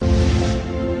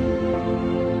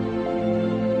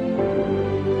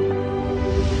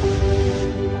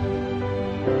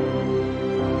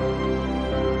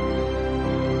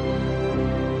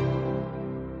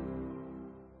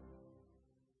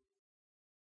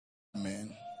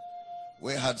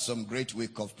We had some great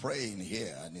week of praying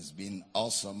here, and it's been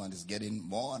awesome, and it's getting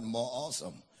more and more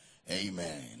awesome.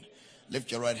 Amen.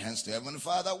 Lift your right hands to heaven.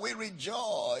 Father, we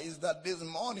rejoice that this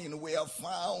morning we are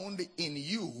found in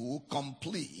you,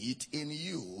 complete in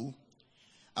you.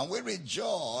 And we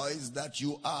rejoice that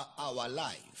you are our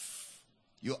life.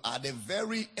 You are the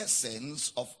very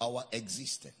essence of our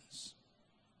existence.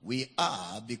 We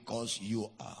are because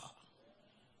you are.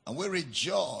 And we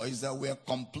rejoice that we are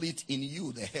complete in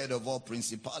you, the head of all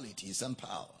principalities and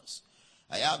powers.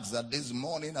 I ask that this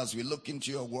morning as we look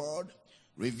into your word,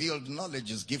 revealed knowledge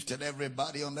is gifted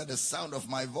everybody under the sound of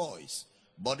my voice.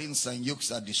 Burdens and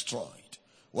yokes are destroyed.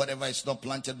 Whatever is not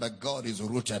planted by God is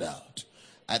rooted out.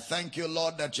 I thank you,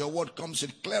 Lord, that your word comes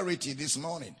with clarity this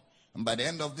morning. And by the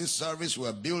end of this service, we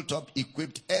are built up,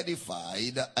 equipped,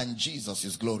 edified, and Jesus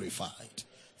is glorified.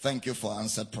 Thank you for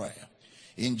answered prayer.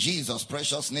 In Jesus'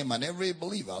 precious name, and every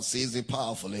believer says a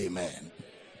powerful amen.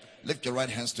 Lift your right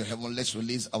hands to heaven. Let's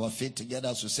release our faith together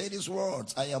as we say these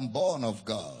words. I am born of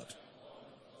God.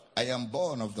 I am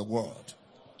born of the word.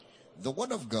 The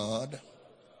word of God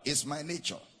is my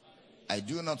nature. I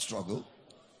do not struggle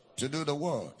to do the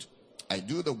word. I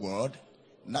do the word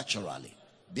naturally.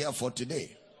 Therefore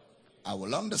today, I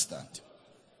will understand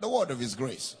the word of his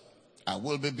grace. I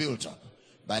will be built up.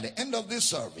 By the end of this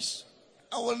service,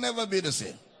 I will never be the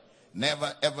same.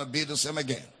 Never ever be the same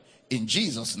again. In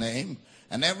Jesus' name.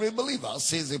 And every believer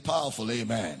says a powerful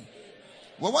amen.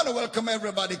 We want to welcome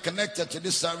everybody connected to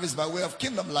this service by way of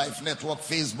Kingdom Life Network,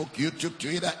 Facebook, YouTube,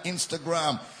 Twitter,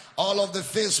 Instagram, all of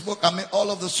the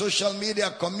all of the social media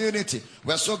community.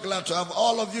 We're so glad to have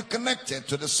all of you connected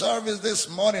to the service this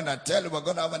morning. I tell you, we're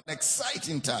going to have an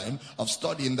exciting time of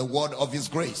studying the word of his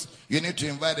grace. You need to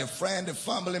invite a friend, a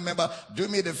family member. Do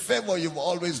me the favor you've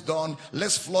always done.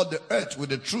 Let's flood the earth with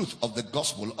the truth of the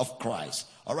gospel of Christ.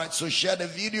 All right, so share the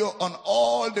video on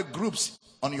all the groups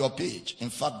on your page. In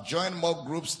fact, join more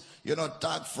groups.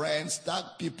 Tag friends, tag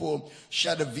people.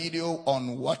 Share the video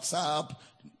on WhatsApp,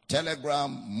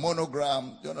 Telegram,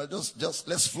 Monogram. Just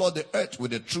let's flood the earth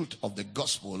with the truth of the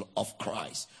gospel of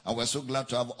Christ. And we're so glad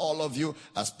to have all of you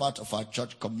as part of our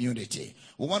church community.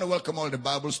 We want to welcome all the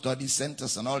Bible study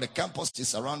centers and all the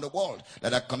campuses around the world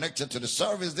that are connected to the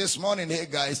service this morning. Hey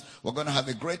guys, we're going to have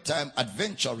a great time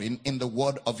adventuring in the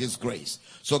word of his grace.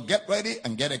 So get ready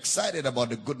and get excited about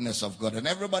the goodness of God. And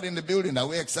everybody in the building, are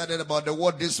we excited about the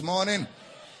word this morning?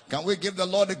 Can we give the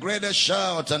Lord the greatest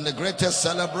shout and the greatest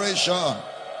celebration?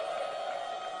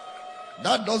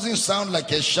 That doesn't sound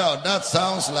like a shout. That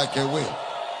sounds like a wave.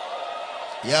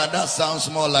 Yeah, that sounds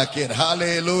more like it.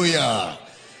 Hallelujah.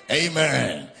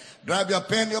 Amen. Grab your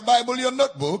pen, your Bible, your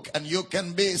notebook, and you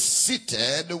can be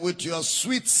seated with your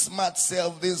sweet, smart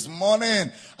self this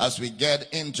morning as we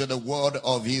get into the word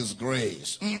of his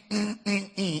grace.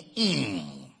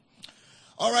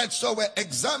 All right, so we're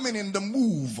examining the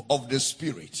move of the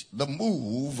Spirit. The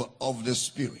move of the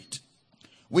Spirit.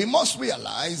 We must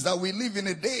realize that we live in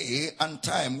a day and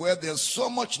time where there's so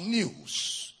much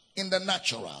news in the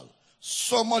natural.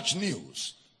 So much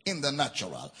news in the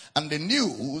natural. And the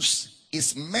news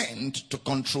is meant to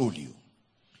control you.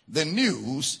 The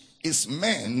news is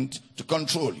meant to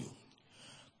control you.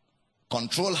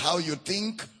 Control how you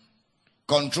think,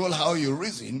 control how you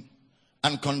reason,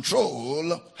 and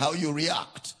control how you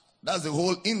react. That's the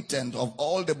whole intent of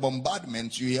all the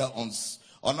bombardments you hear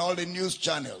on all the news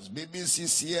channels, BBC,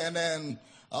 CNN,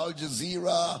 Al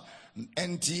Jazeera,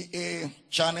 NTA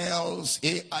channels,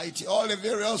 AIT, all the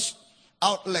various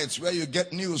outlets where you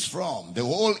get news from. The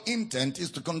whole intent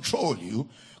is to control you,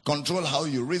 control how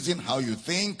you reason, how you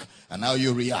think, and how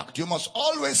you react. You must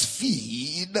always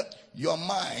feed your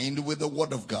mind with the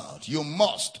word of God. You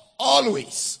must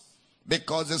always,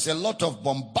 because there's a lot of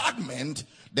bombardment.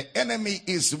 The enemy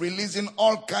is releasing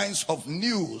all kinds of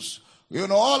news,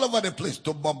 all over the place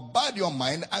to bombard your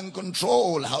mind and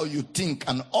control how you think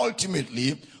and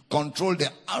ultimately control the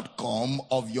outcome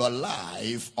of your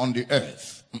life on the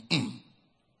earth.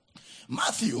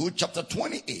 Matthew chapter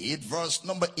 28 verse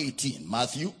number 18.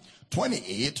 Matthew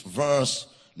 28 verse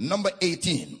number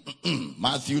 18.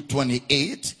 Matthew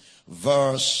 28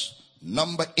 verse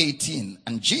number 18.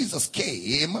 And Jesus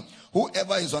came.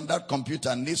 Whoever is on that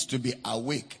computer needs to be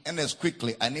awake. And as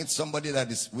quickly, I need somebody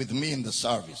that is with me in the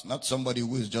service, not somebody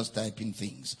who is just typing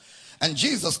things. And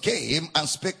Jesus came and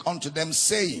spake unto them,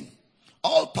 saying,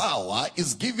 all power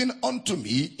is given unto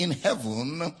me in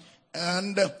heaven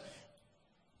and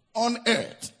on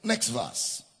earth. Next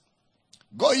verse.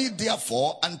 Go ye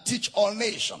therefore and teach all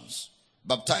nations,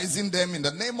 baptizing them in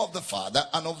the name of the Father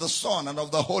and of the Son and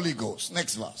of the Holy Ghost.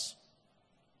 Next verse.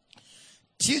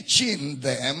 teaching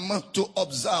them to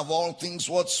observe all things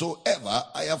whatsoever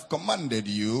I have commanded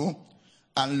you.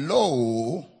 And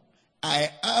lo,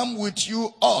 I am with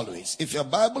you always. If your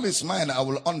Bible is mine, I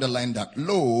will underline that.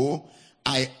 Lo,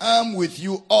 I am with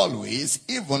you always,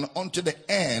 even unto the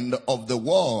end of the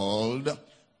world.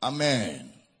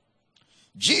 Amen.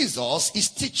 Jesus is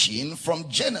teaching from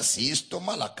Genesis to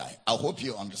Malachi. I hope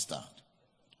you understand.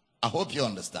 I hope you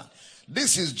understand.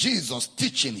 This is Jesus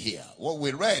teaching here. What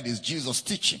we read is Jesus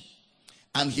teaching.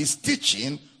 And he's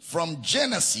teaching from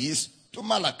Genesis to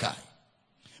Malachi.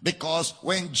 Because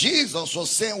when Jesus was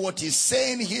saying what he's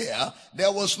saying here,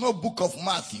 there was no book of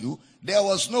Matthew, there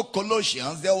was no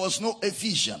Colossians, there was no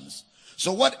Ephesians.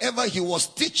 So whatever he was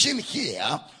teaching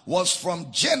here was from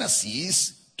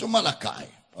Genesis to Malachi.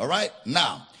 All right?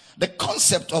 Now, the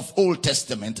concept of Old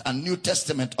Testament and New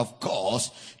Testament, of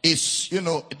course, is,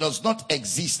 it does not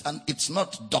exist, and it's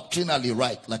not doctrinally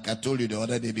right, like I told you the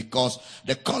other day, because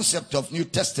the concept of New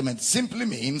Testament simply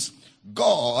means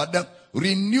God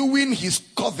renewing his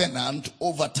covenant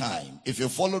over time. If you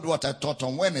followed what I taught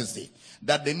on Wednesday,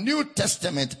 that the New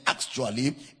Testament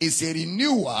actually is a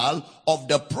renewal of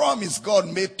the promise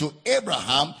God made to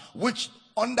Abraham, which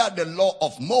under the law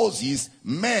of Moses,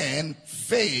 men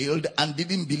failed and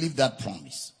didn't believe that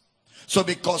promise. So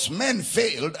because men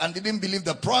failed and didn't believe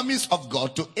the promise of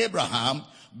God to Abraham,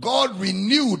 God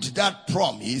renewed that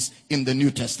promise in the New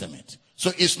Testament.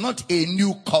 So it's not a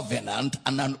new covenant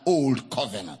and an old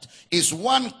covenant. It's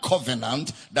one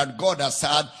covenant that God has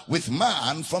had with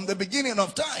man from the beginning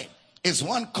of time. It's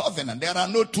one covenant. There are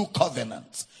no two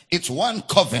covenants. It's one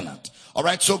covenant. All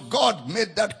right, so God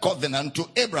made that covenant to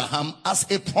Abraham as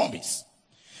a promise.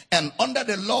 And under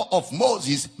the law of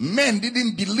Moses, men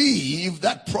didn't believe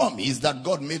that promise that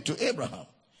God made to Abraham.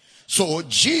 So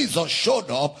Jesus showed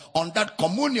up on that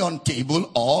communion table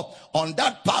or on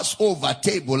that Passover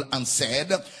table and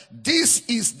said, this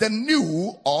is the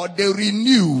new or the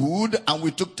renewed, and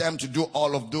we took time to do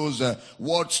all of those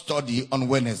word study on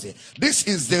Wednesday. This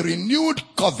is the renewed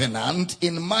covenant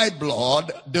in my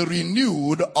blood, the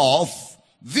renewed of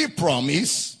the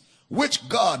promise which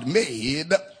God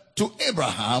made to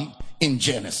Abraham in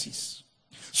Genesis.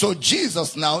 So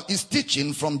Jesus now is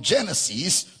teaching from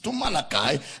Genesis to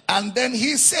Malachi, and then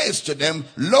he says to them,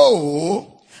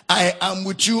 lo, I am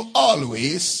with you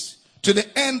always to the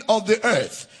end of the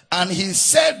earth. And he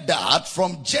said that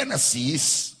from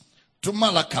Genesis to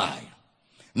Malachi.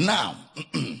 Now,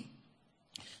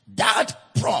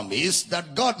 that promise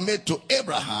that God made to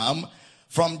Abraham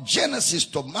from Genesis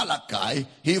to Malachi,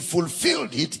 he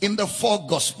fulfilled it in the four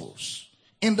Gospels.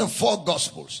 In the four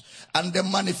Gospels. And the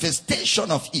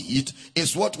manifestation of it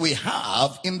is what we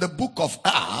have in the book of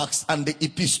Acts and the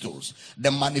epistles.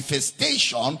 The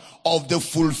manifestation of the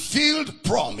fulfilled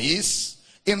promise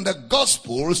in the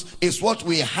Gospels is what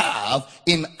we have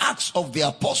in Acts of the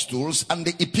Apostles and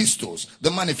the epistles.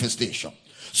 The manifestation.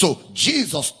 So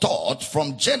Jesus taught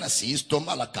from Genesis to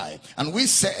Malachi. And we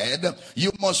said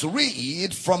you must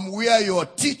read from where your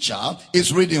teacher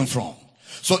is reading from.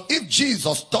 So if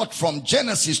Jesus taught from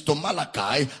Genesis to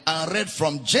Malachi and read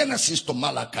from Genesis to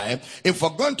Malachi, if we're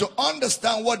going to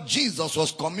understand what Jesus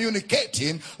was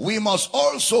communicating, we must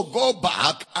also go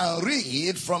back and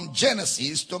read from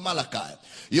Genesis to Malachi.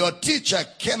 Your teacher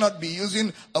cannot be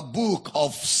using a book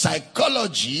of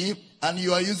psychology and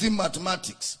you are using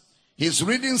mathematics. He's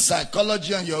reading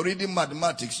psychology and you're reading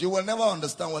mathematics. You will never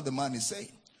understand what the man is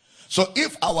saying. So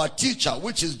if our teacher,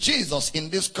 which is Jesus in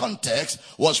this context,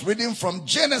 was reading from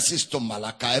Genesis to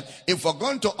Malachi, if we're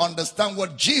going to understand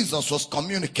what Jesus was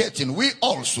communicating, we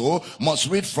also must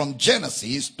read from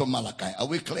Genesis to Malachi. Are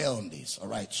we clear on this? All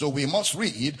right. So we must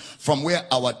read from where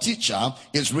our teacher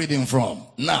is reading from.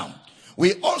 Now,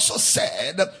 we also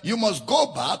said you must go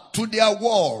back to their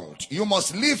world. You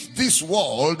must leave this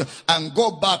world and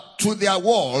go back to their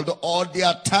world or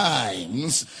their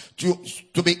times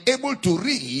to be able to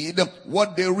read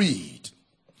what they read.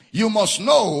 You must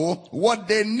know what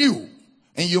they knew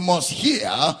and you must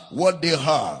hear what they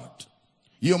heard.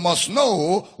 You must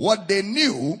know what they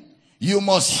knew. You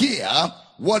must hear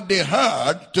what they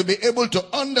heard to be able to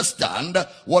understand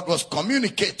what was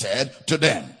communicated to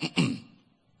them.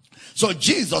 So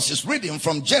Jesus is reading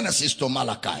from Genesis to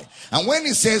Malachi. And when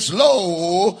he says,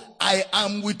 lo, I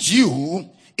am with you,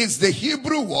 it's the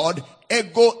Hebrew word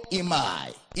ego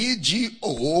imai.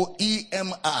 E-G-O-E-M-I.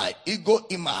 Ego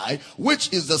imai,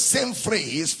 which is the same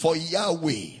phrase for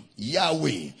Yahweh.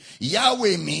 Yahweh.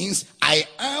 Yahweh means I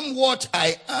am what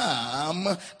I am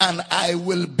and I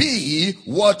will be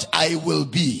what I will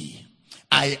be.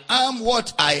 I am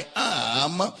what I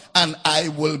am and I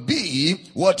will be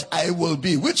what I will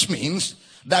be, which means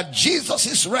that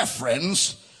Jesus'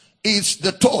 reference is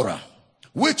the Torah,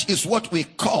 which is what we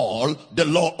call the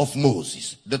law of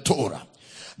Moses, the Torah.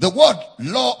 The word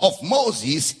law of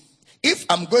Moses, if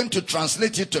I'm going to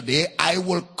translate it today, I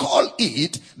will call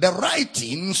it the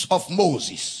writings of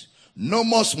Moses.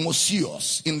 Nomos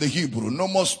Mosios in the Hebrew,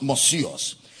 Nomos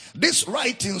Mosios. These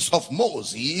writings of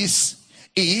Moses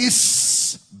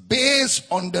is based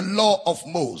on the law of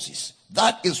Moses.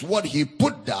 That is what he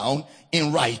put down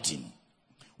in writing.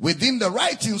 Within the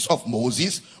writings of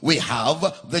Moses, we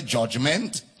have the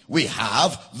judgment, we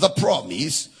have the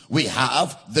promise, we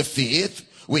have the faith,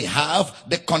 we have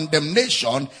the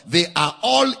condemnation. They are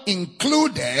all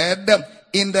included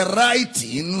in the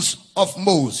writings of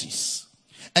Moses.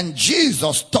 And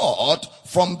Jesus taught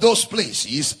from those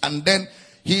places, and then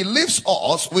he leaves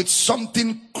us with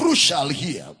something crucial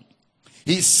here.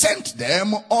 He sent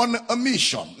them on a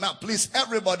mission. Now please,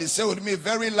 everybody say with me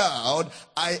very loud,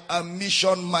 I am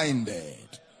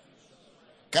mission-minded.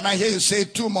 Can I hear you say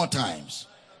it 2 more times?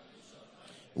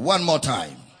 One more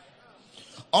time.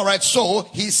 All right, so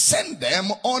he sent them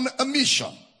on a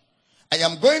mission. I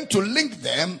am going to link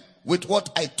them with what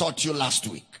I taught you last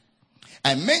week.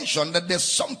 I mentioned that there's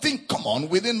something common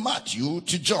within Matthew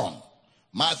to John.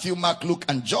 Matthew, Mark, Luke,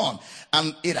 and John.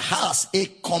 And it has a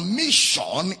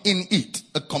commission in it.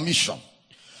 A commission.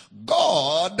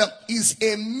 God is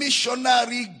a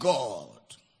missionary God.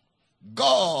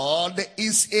 God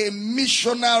is a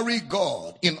missionary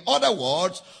God. In other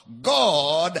words,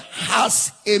 God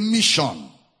has a mission.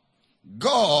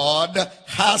 God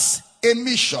has a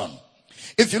mission.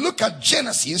 If you look at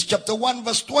Genesis chapter 1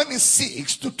 verse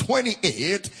 26 to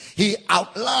 28, he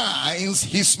outlines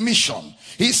his mission.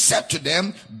 He said to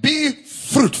them, be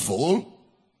fruitful,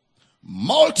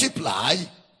 multiply,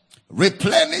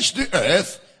 replenish the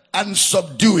earth, and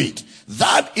subdue it.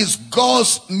 That is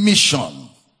God's mission.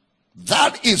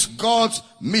 That is God's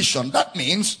mission. That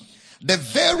means the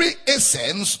very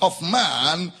essence of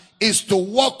man is to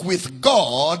walk with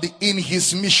God in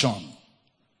his mission.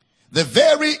 The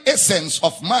very essence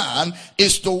of man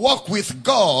is to walk with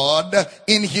God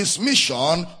in his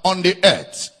mission on the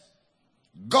earth.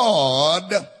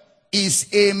 God is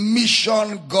a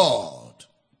mission God.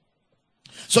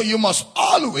 So you must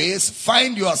always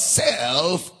find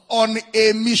yourself on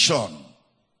a mission.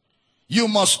 You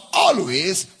must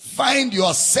always find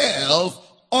yourself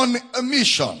on a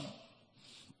mission.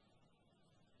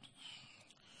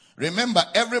 Remember,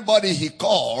 everybody he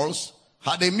calls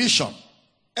had a mission.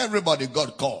 Everybody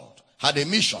God called had a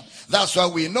mission. That's why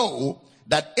we know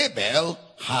that Abel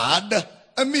had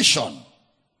a mission.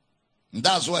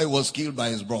 That's why he was killed by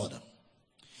his brother.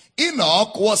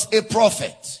 Enoch was a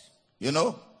prophet. You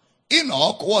know,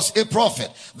 Enoch was a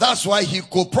prophet. That's why he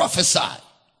could prophesy.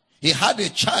 He had a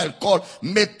child called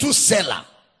Methuselah.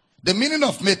 The meaning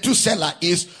of Methuselah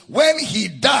is when he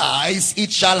dies,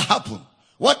 it shall happen.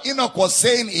 What Enoch was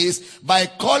saying is, by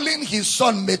calling his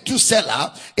son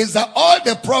Methuselah, is that all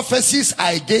the prophecies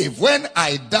I gave, when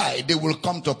I die, they will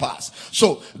come to pass.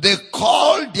 So they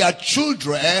called their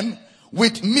children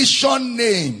with mission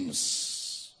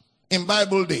names. In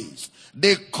Bible days,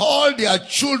 they called their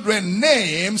children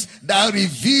names that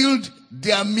revealed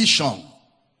their mission.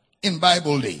 In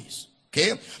Bible days.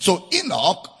 Okay? So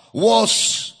Enoch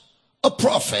was a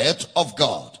prophet of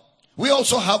God. We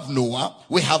also have Noah,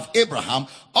 we have Abraham.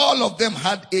 All of them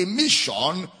had a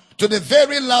mission to the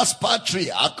very last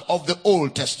patriarch of the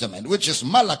Old Testament, which is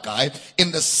Malachi,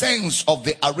 in the sense of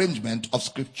the arrangement of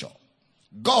scripture.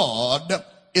 God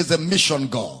is a mission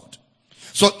God.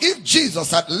 So if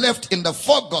Jesus had left in the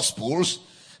 4 Gospels,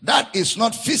 that is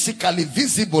not physically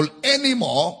visible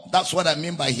anymore. That's what I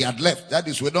mean by he had left. That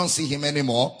is, we don't see him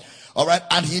anymore. All right.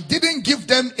 And he didn't give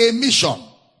them a mission.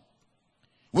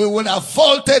 We would have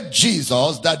faulted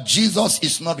Jesus that Jesus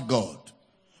is not God.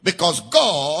 Because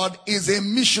God is a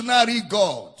missionary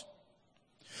God.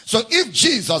 So if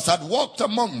Jesus had walked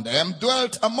among them,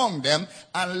 dwelt among them,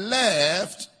 and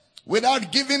left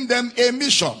without giving them a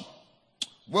mission,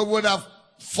 we would have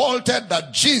faulted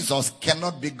that Jesus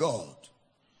cannot be God.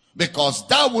 Because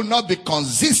that would not be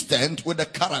consistent with the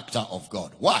character of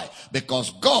God. Why?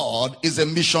 Because God is a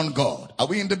mission God. Are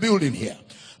we in the building here?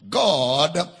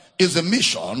 God is a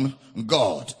mission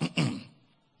God.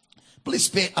 Please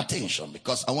pay attention,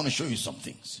 because I want to show you some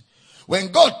things.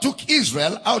 When God took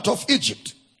Israel out of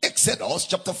Egypt, Exodus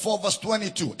chapter 4 verse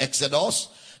 22. Exodus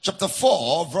chapter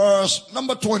 4 verse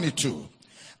number 22.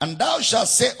 And thou shalt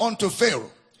say unto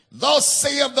Pharaoh, thus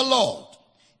saith the Lord,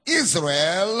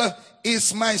 Israel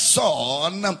is my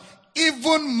son,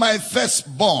 even my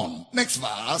firstborn. Next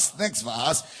verse, next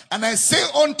verse. And I say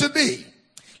unto thee,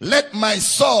 let my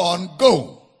son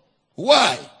go.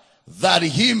 Why? That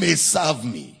he may serve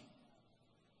me.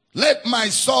 Let my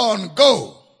son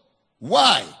go.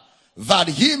 Why? That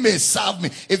he may serve me.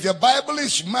 If your Bible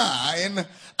is mine,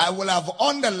 I will have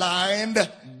underlined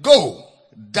go,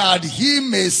 that he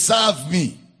may serve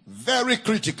me. Very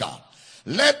critical.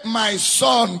 Let my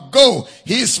son go.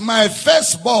 He's my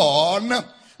firstborn.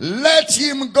 Let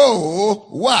him go.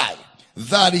 Why?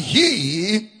 That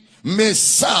he may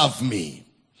serve me.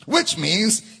 Which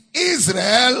means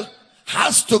Israel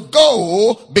has to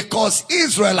go because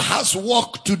Israel has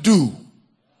work to do.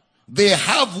 They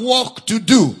have work to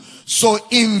do. So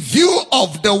in view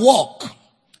of the work,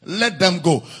 let them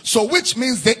go. So which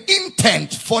means the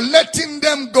intent for letting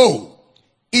them go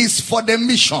is for the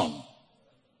mission.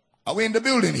 Are we in the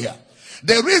building here?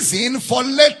 The reason for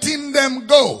letting them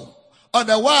go.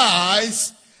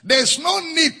 Otherwise, there's no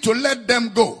need to let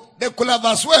them go. They could have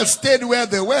as well stayed where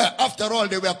they were. After all,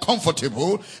 they were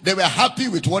comfortable. They were happy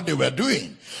with what they were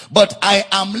doing. But I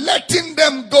am letting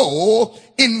them go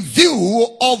in view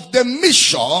of the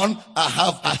mission I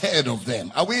have ahead of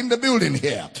them. Are we in the building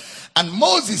here? And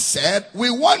Moses said,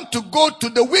 we want to go to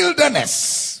the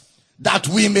wilderness that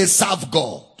we may serve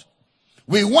God.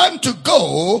 We want to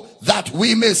go that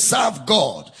we may serve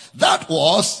God. That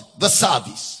was the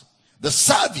service. The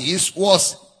service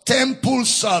was temple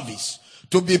service.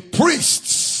 To be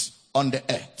priests on the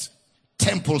earth.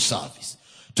 Temple service.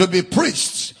 To be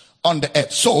priests on the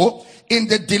earth. So, in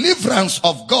the deliverance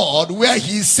of God, where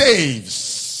he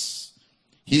saves,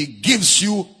 he gives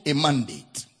you a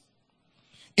mandate.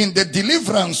 In the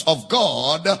deliverance of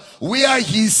God, where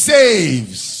he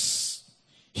saves,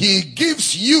 he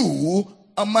gives you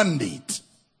a mandate.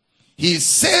 He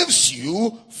saves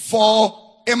you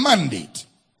for a mandate.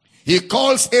 He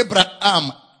calls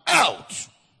Abraham out.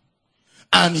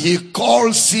 And he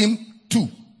calls him to.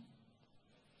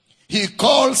 He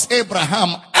calls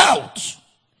Abraham out.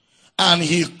 And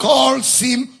he calls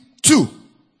him to.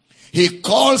 He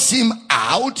calls him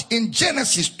out in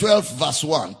Genesis 12 verse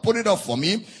 1. Put it up for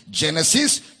me.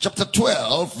 Genesis chapter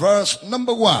 12 verse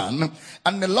number 1.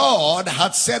 And the Lord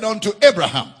had said unto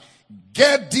Abraham,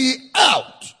 get thee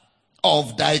out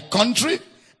of thy country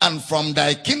and from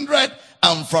thy kindred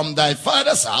and from thy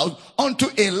father's house unto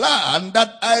a land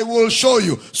that I will show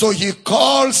you. So he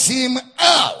calls him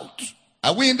out.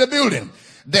 Are we in the building?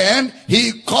 Then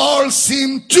he calls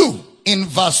him to in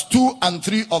verse 2 and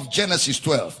 3 of Genesis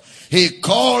 12. He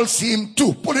calls him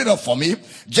to. Put it up for me.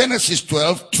 Genesis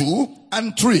 12, 2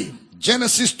 and 3.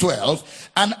 Genesis 12,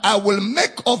 and I will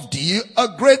make of thee a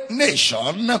great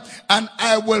nation, and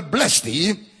I will bless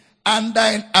thee, and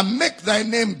make thy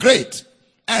name great,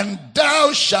 and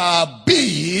thou shalt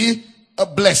be a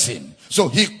blessing. So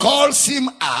he calls him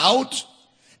out,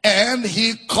 and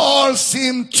he calls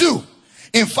him to.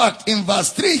 In fact, in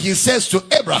verse 3, he says to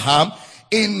Abraham,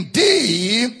 in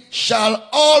thee shall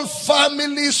all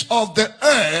families of the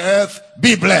earth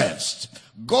be blessed.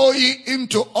 Go ye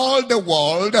into all the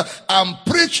world and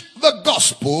preach the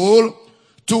gospel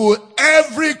to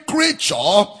every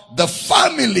creature, the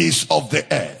families of the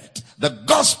earth. The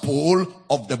gospel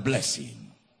of the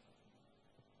blessing.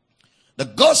 The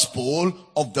gospel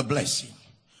of the blessing.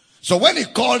 So when he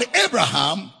called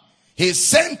Abraham, he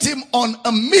sent him on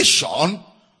a mission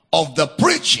of the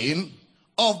preaching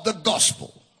of the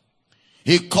gospel.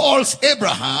 He calls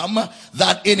Abraham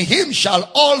that in him shall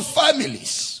all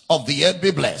families of the earth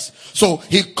be blessed. So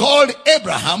he called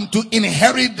Abraham to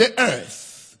inherit the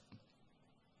earth.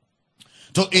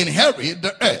 To inherit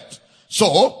the earth.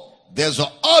 So there's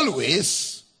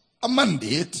always a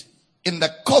mandate in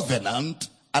the covenant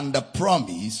and the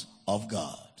promise of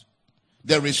God.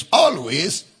 There is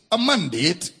always a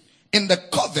mandate in the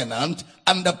covenant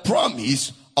and the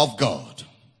promise of God.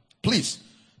 Please,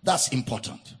 that's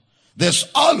important.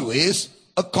 There's always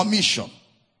a commission.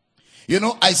 You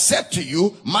know, I said to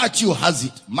you, Matthew has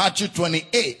it. Matthew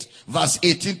 28, verse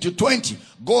 18 to 20.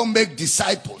 Go make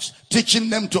disciples, teaching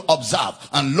them to observe.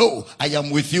 And lo, I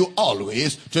am with you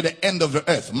always to the end of the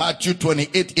earth. Matthew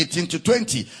 28, 18 to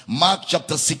 20. Mark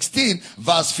chapter 16,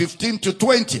 verse 15 to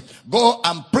 20. Go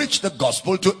and preach the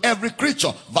gospel to every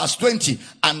creature. Verse 20.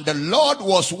 And the Lord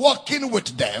was walking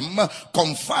with them,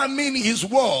 confirming his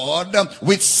word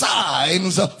with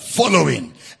signs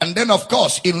following. And then, of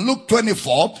course, in Luke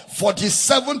 24,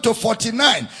 47 to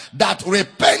 49, that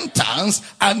repentance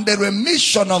and the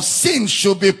remission of sins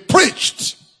should be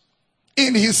preached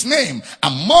in his name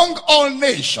among all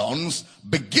nations,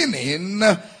 beginning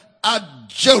at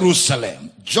Jerusalem.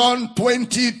 John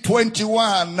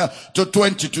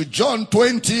 20:21-22. John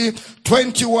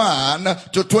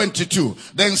 20:21-22.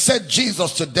 Then said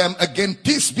Jesus to them again,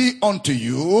 peace be unto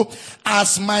you.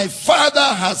 As my Father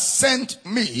has sent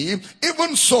me,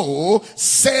 even so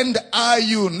send I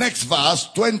you. Next verse,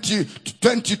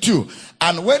 22.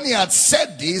 And when he had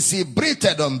said this, he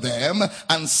breathed on them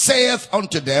and saith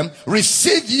unto them,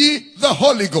 receive ye the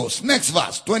Holy Ghost. Next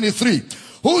verse, 23.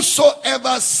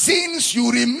 Whosoever sins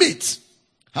you remit.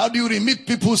 How do you remit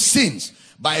people's sins?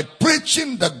 By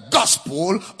preaching the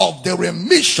gospel of the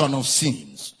remission of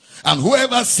sins. And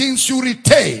whoever sins you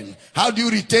retain. How do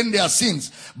you retain their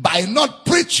sins? By not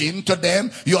preaching to them,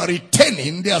 you are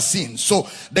retaining their sins. So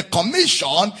the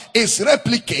commission is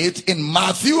replicated in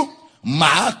Matthew,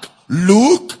 Mark,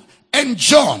 Luke, and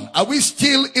John. Are we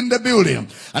still in the building?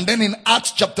 And then in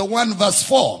Acts chapter 1 verse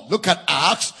 4. Look at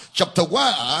Acts chapter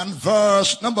 1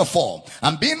 verse number 4.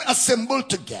 And being assembled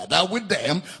together with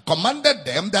them, commanded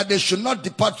them that they should not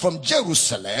depart from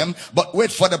Jerusalem, but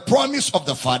wait for the promise of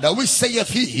the Father, which saith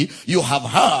he, you have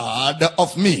heard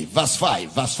of me. Verse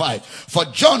 5. For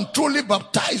John truly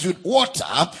baptized with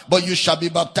water, but you shall be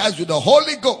baptized with the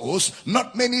Holy Ghost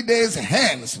not many days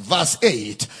hence. Verse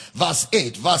 8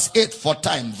 for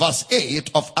time. Verse 8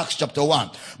 of Acts chapter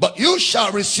 1. But you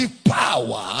shall receive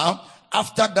power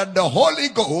after that the Holy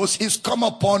Ghost is come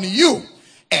upon you,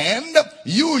 and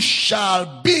you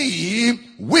shall be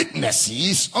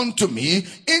witnesses unto me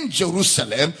in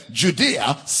Jerusalem,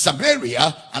 Judea,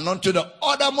 Samaria, and unto the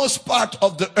uttermost part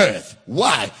of the earth.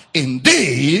 Why?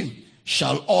 Indeed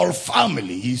shall all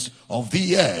families of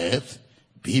the earth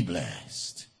be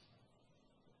blessed.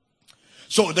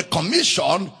 So the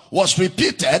commission was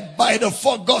repeated by the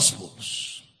four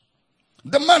gospels.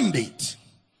 The mandate.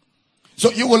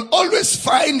 So you will always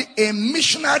find a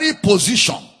missionary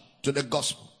position to the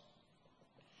gospel.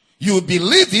 You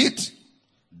believe it,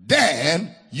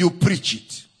 then you preach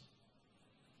it.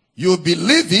 You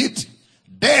believe it,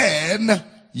 then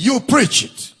you preach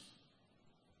it.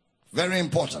 Very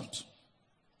important.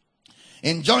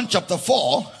 In John chapter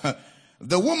 4,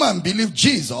 the woman believed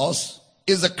Jesus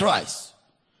is the Christ.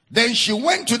 Then she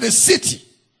went to the city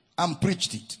and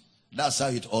preached it. That's how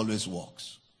it always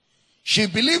works. She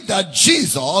believed that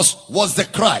Jesus was the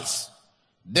Christ.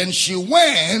 Then she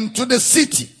went to the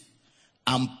city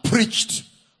and preached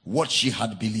what she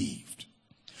had believed.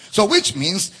 So which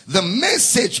means the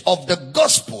message of the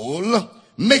gospel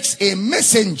makes a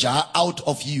messenger out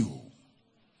of you.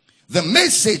 The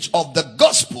message of the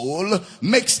gospel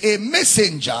makes a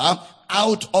messenger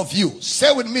out of you.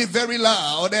 Say with me very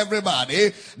loud,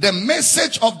 everybody. The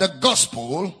message of the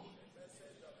gospel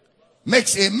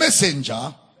makes a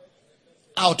messenger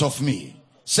out of me.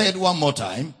 Say it one more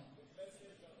time.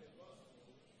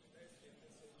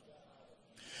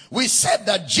 We said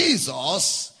that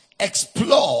Jesus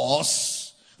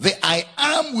explores the I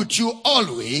am with you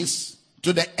always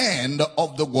to the end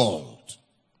of the world.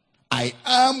 I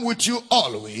am with you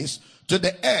always to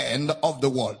the end of the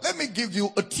world. Let me give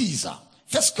you a teaser.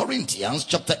 1 Corinthians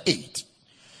chapter 8.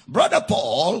 Brother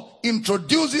Paul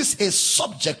introduces a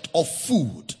subject of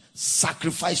food,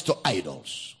 sacrifice to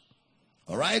idols.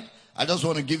 All right? I just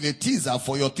want to give you a teaser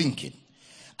for your thinking.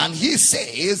 And he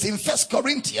says in 1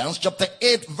 Corinthians chapter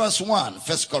 8 verse 1.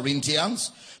 1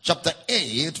 Corinthians chapter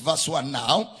 8 verse 1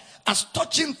 now. As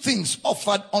touching things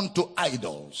offered unto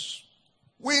idols,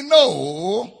 we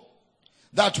know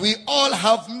that we all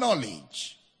have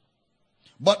knowledge.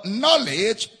 But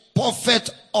knowledge puffeth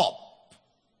up.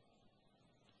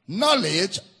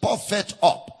 Knowledge puffeth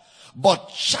up. But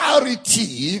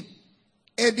charity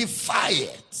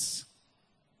edifieth.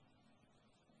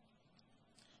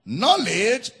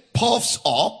 Knowledge puffs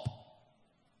up.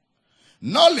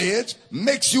 Knowledge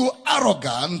makes you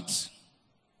arrogant.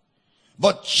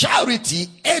 But charity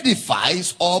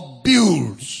edifies or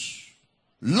builds.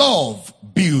 Love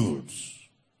builds.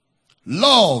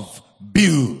 Love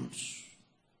builds.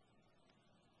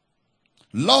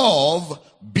 Love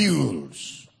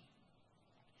builds.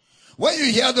 When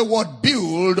you hear the word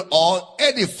build or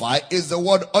edify, is the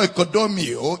word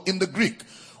oikodomio in the Greek,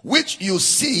 which you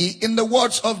see in the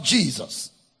words of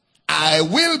Jesus. I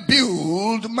will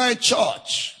build my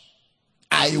church.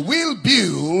 I will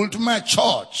build my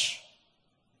church.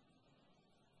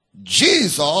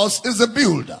 Jesus is a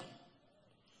builder.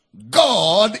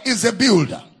 God is a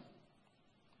builder.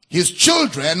 His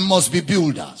children must be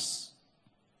builders.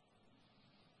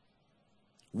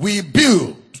 We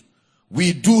build.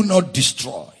 We do not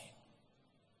destroy.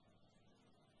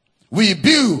 We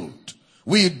build.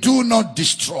 We do not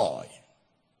destroy.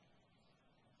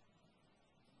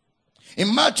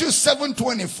 In Matthew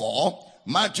 7:24,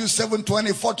 Matthew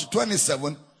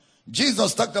 7:24-27,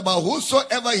 Jesus talked about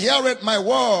whosoever heareth my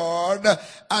word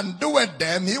and doeth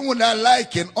them, he will not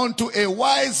liken unto a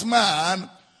wise man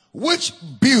which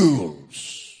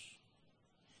builds.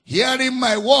 Hearing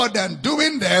my word and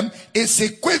doing them is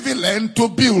equivalent to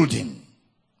building.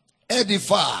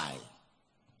 Edify.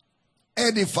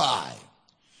 Edify.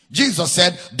 Jesus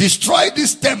said, destroy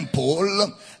this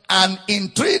temple and in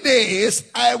 3 days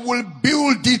I will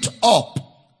build it up.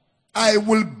 I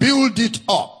will build it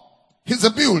up. He's a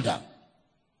builder.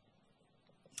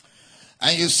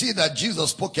 And you see that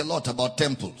Jesus spoke a lot about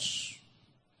temples.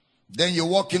 Then you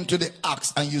walk into the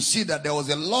Acts and you see that there was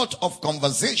a lot of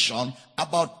conversation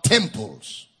about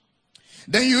temples.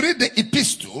 Then you read the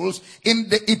epistles. In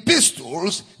the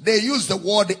epistles, they use the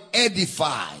word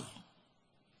edify.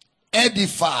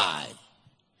 Edify.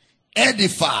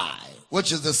 Edify.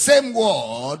 Which is the same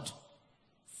word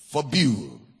for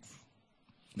build.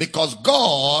 Because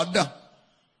God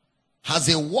has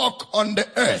a work on the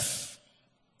earth.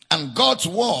 And God's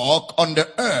work on the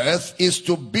earth is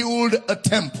to build a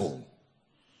temple.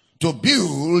 To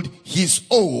build his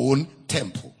own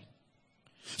temple.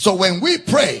 So when we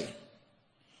pray,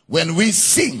 when we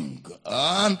sing,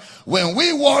 and when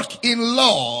we walk in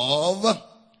love,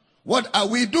 what are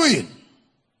we doing?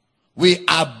 We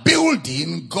are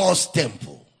building God's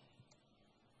temple.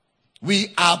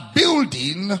 We are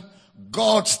building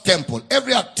God's temple.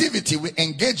 Every activity we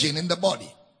engage in the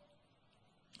body.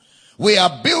 We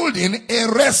are building a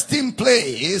resting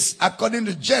place according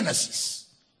to Genesis.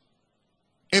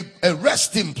 A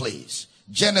resting place.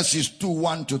 Genesis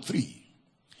 2:1-3.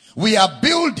 We are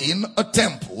building a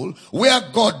temple where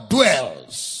God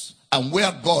dwells and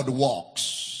where God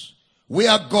walks.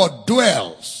 Where God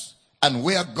dwells and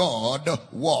where God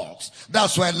walks.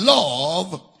 That's why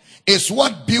love is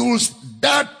what builds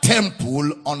that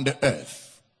temple on the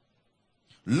earth.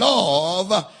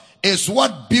 Love is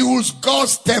what builds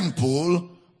God's temple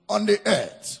on the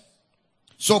earth.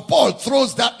 So Paul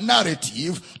throws that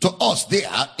narrative to us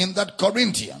there in that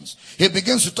Corinthians. He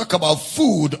begins to talk about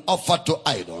food offered to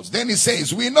idols. Then he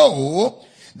says, we know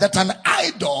that an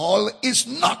idol is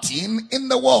nothing in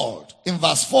the world. In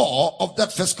verse 4 of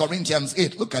that 1 Corinthians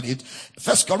 8, look at it.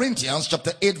 1 Corinthians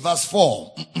chapter 8 verse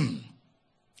 4.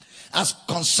 As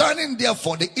concerning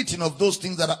therefore the eating of those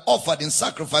things that are offered in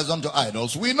sacrifice unto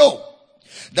idols, we know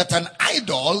that an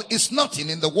idol is nothing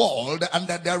in the world, and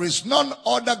that there is none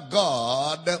other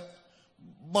God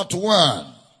but one.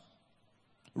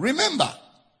 Remember,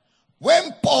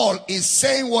 when Paul is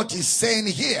saying what he's saying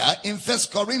here in 1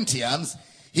 Corinthians,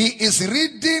 he is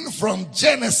reading from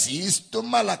Genesis to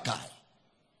Malachi.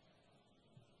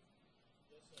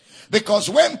 Because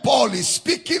when Paul is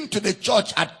speaking to the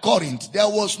church at Corinth, there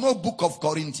was no book of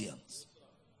Corinthians.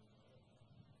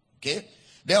 Okay?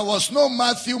 There was no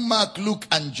Matthew, Mark, Luke,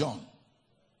 and John.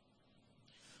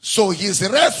 So his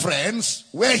reference,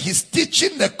 where he's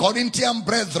teaching the Corinthian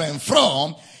brethren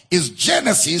from, is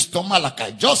Genesis to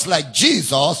Malachi. Just like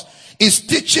Jesus is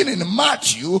teaching in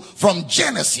Matthew from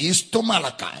Genesis to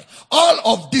Malachi.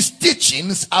 All of these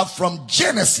teachings are from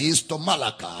Genesis to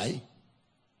Malachi.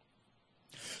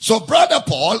 So Brother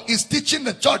Paul is teaching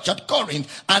the church at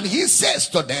Corinth, and he says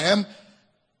to them,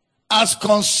 as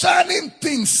concerning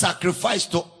things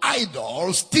sacrificed to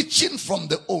idols, teaching from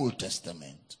the Old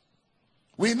Testament.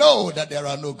 We know that there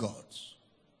are no gods.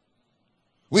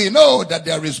 We know that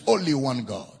there is only one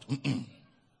God.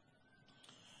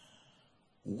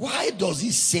 Why does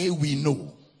he say we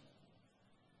know?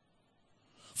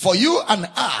 For you and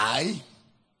I,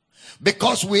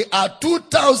 because we are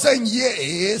 2,000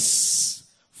 years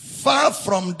far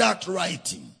from that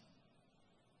writing.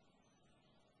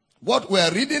 What we're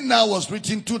reading now was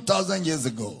written 2,000 years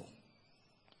ago.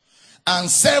 And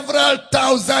several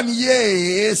thousand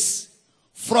years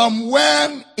from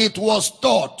when it was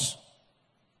taught.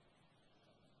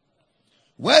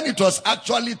 When it was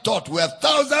actually taught, we have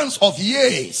thousands of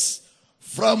years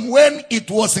from when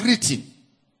it was written.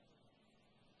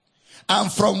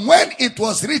 And from when it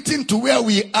was written to where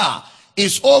we are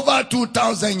is over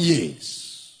 2,000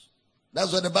 years.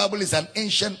 That's why the Bible is an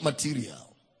ancient material.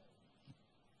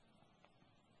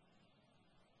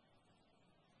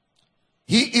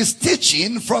 He is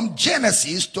teaching from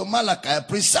Genesis to Malachi,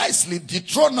 precisely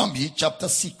Deuteronomy chapter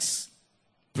 6.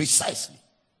 Precisely.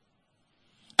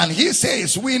 And he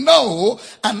says, we know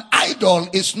an idol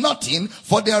is nothing,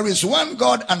 for there is one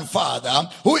God and Father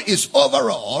who is over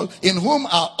all, in whom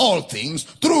are all things,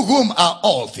 through whom are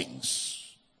all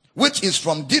things. Which is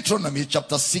from Deuteronomy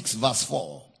chapter 6 verse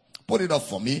 4. Put it up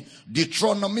for me.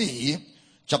 Deuteronomy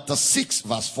chapter 6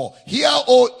 verse 4. Hear,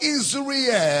 O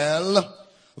Israel,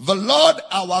 the Lord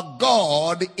our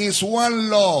God is one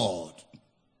Lord.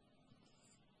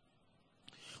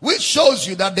 Which shows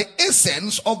you that the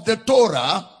essence of the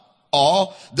Torah,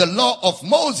 or the law of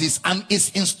Moses and its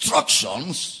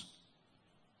instructions,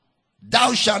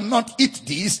 thou shalt not eat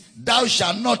this, thou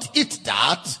shalt not eat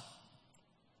that,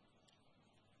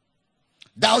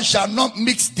 thou shalt not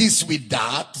mix this with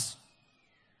that,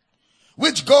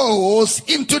 which goes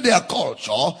into their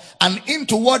culture and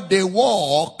into what they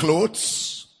wore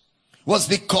clothes, was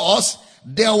because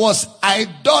there was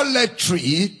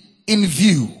idolatry in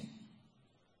view.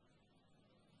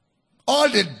 All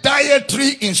the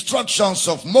dietary instructions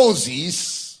of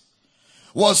Moses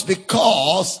was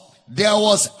because there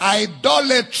was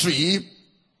idolatry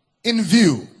in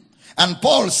view. And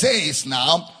Paul says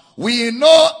now, we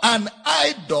know an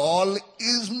idol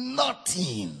is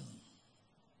nothing.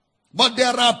 But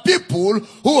there are people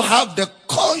who have the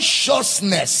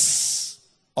consciousness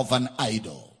of an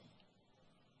idol.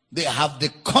 They have the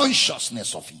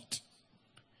consciousness of it.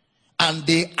 And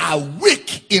they are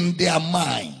weak in their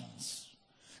mind.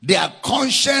 Their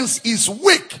conscience is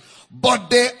weak,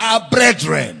 but they are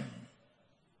brethren.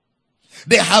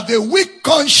 They have a weak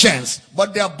conscience,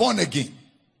 but they are born again.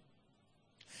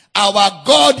 Our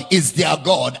God is their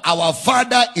God. Our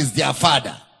Father is their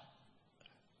Father.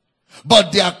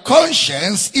 But their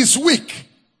conscience is weak.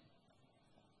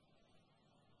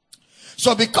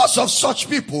 So because of such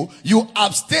people, you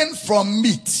abstain from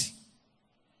meat.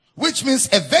 Which means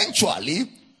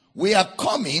eventually, we are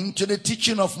coming to the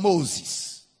teaching of Moses.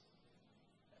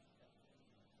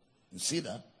 You see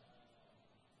that?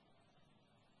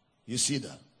 You see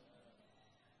that?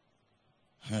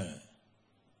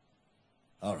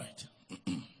 All right.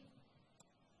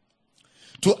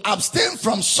 To abstain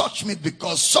from such meat,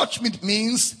 because such meat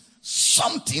means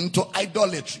something to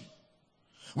idolatry.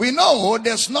 We know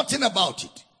there's nothing about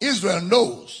it. Israel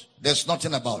knows there's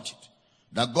nothing about it.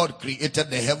 That God created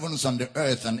the heavens and the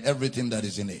earth and everything that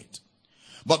is in it.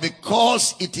 But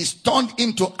because it is turned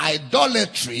into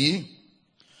idolatry,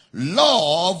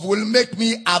 love will make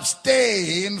me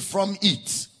abstain from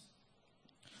it.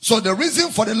 So the reason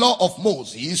for the law of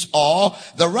Moses, or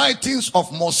the writings of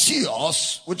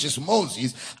Moses, which is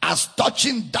Moses, as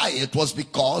touching diet, was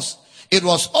because it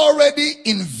was already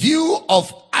in view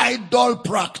of idol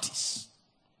practice.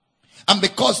 And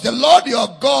because the Lord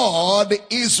your God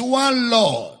is one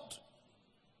Lord,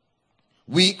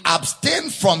 we abstain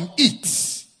from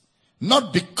it,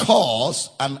 not because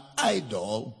an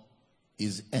idol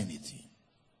is anything.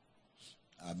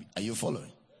 Are you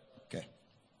following? Okay.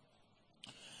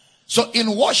 So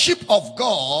in worship of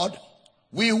God,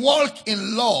 we walk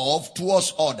in love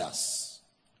towards others.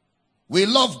 We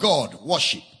love God,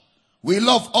 worship. We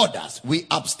love others, we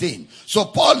abstain. So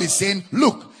Paul is saying,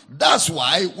 look, that's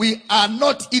why we are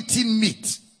not eating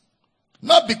meat.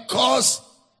 Not because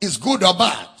it's good or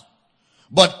bad.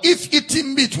 But if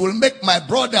eating meat will make my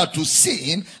brother to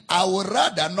sin, I would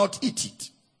rather not eat it.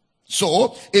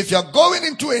 So, if you're going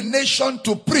into a nation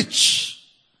to preach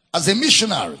as a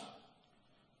missionary,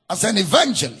 as an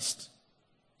evangelist,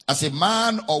 as a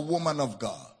man or woman of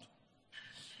God,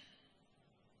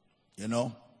 you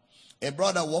know, a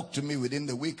brother walked to me within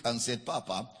the week and said,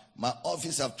 Papa, my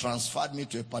office have transferred me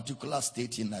to a particular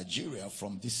state in Nigeria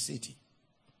from this city.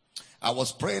 I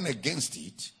was praying against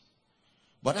it,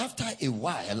 but after a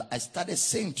while, I started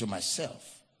saying to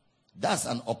myself, that's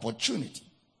an opportunity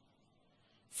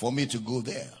for me to go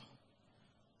there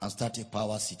and start a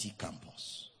Power City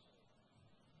campus.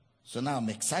 So now I'm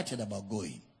excited about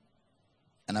going.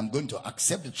 And I'm going to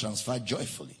accept the transfer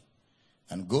joyfully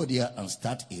and go there and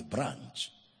start a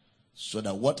branch so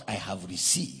that what I have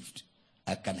received,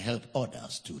 I can help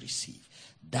others to receive.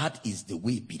 That is the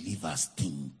way believers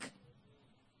think.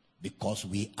 Because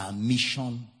we are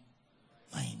mission-minded.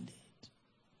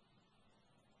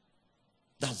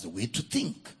 That's the way to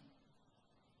think.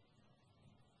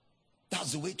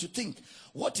 That's the way to think.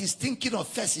 What he's thinking of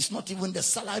first is not even the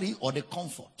salary or the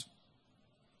comfort.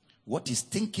 What he's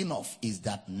thinking of is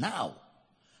that now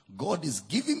God is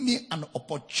giving me an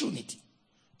opportunity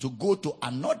to go to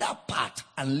another part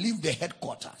and leave the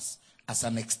headquarters as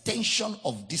an extension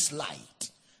of this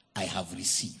light I have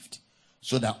received,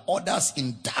 so that others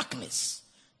in darkness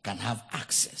can have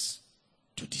access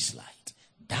to this light.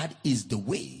 That is the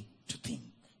way to think.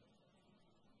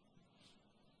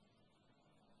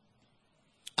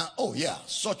 Oh yeah,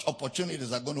 such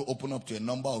opportunities are going to open up to a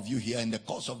number of you here in the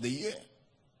course of the year.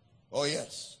 Oh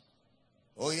yes.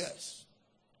 Oh yes.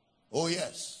 Oh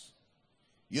yes.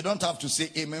 You don't have to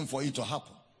say amen for it to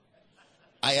happen.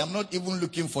 I am not even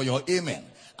looking for your amen.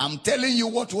 I'm telling you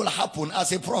what will happen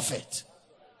as a prophet.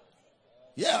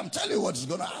 Yeah, I'm telling you what is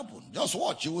going to happen. Just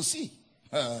watch, you will see.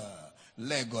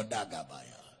 Lego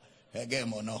dagabaya.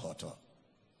 Hegemonohoto.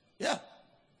 Yeah.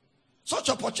 Such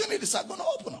opportunities are going to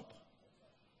open up.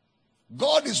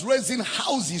 God is raising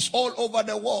houses all over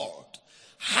the world.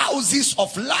 Houses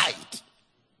of light.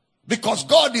 Because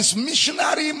God is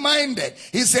missionary minded.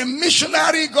 He's a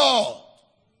missionary God.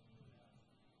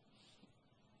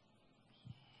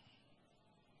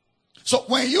 So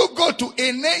when you go to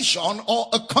a nation or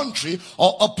a country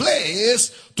or a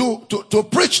place to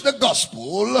preach the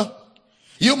gospel,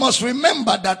 you must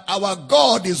remember that our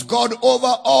God is God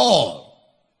over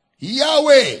all.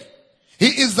 Yahweh. He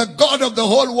is the God of the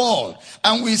whole world.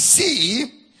 And we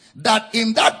see that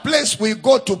in that place we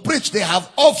go to preach, they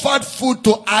have offered food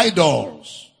to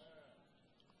idols.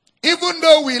 Even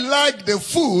though we like the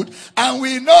food and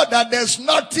we know that there's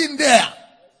nothing there,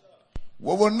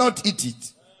 we will not eat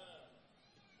it.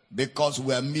 Because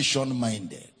we are mission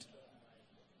minded.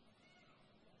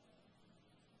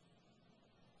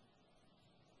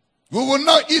 We will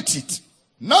not eat it.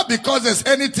 Not because there's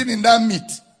anything in that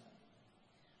meat.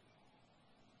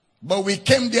 But we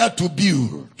came there to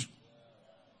build.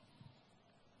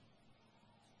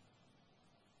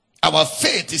 Our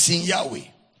faith is in Yahweh.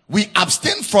 We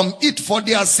abstain from it for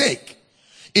their sake.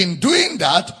 In doing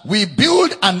that, we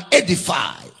build and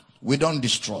edify. We don't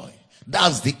destroy.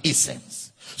 That's the essence.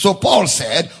 So Paul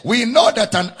said, we know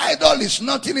that an idol is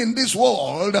nothing in this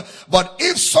world, but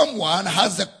if someone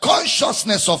has the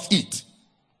consciousness of it,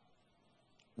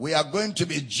 we are going to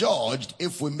be judged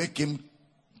if we make him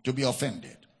to be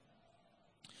offended.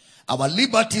 Our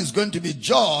liberty is going to be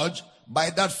judged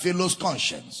by that fellow's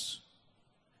conscience.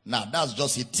 Now, that's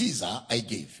just a teaser I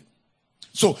gave you.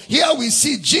 So here we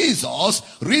see Jesus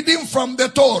reading from the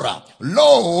Torah.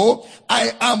 Lo,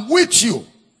 I am with you.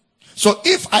 So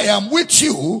if I am with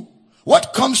you,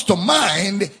 what comes to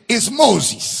mind is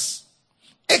Moses.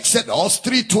 Exodus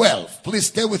 3:12. Please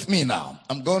stay with me now.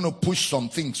 I'm going to push some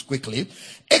things quickly.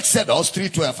 Exodus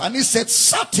 3:12. And he said,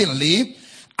 certainly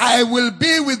I will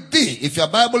be with thee. If your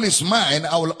Bible is mine,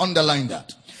 I will underline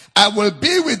that. I will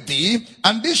be with thee,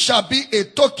 and this shall be a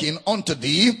token unto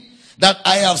thee that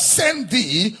I have sent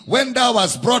thee when thou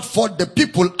hast brought forth the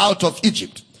people out of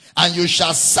Egypt. And you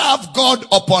shall serve God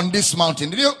upon this mountain.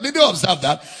 Did you observe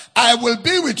that? I will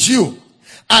be with you.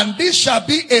 And this shall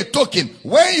be a token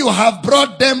when you have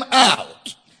brought them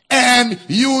out. And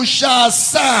you shall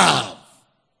serve.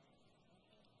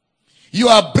 You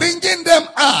are bringing them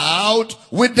out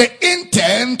with the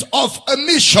intent of a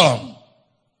mission.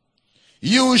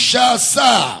 You shall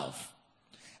serve.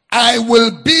 I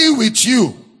will be with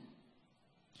you.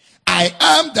 I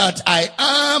am that I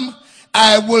am.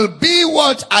 I will be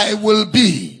what I will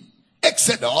be.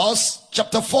 Exodus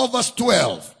chapter 4 verse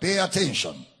 12. Pay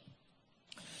attention.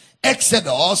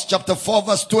 Exodus chapter 4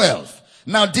 verse 12.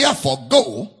 Now therefore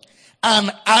go, and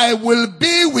I will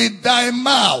be with thy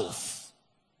mouth.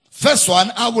 First one,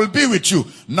 I will be with you.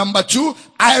 Number two,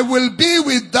 I will be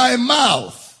with thy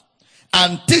mouth,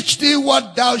 and teach thee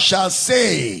what thou shalt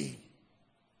say.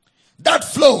 That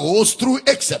flows through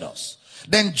Exodus.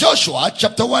 Then Joshua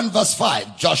chapter 1 verse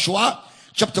 5. Joshua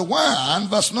chapter 1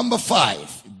 verse number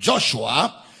 5.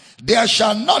 Joshua, there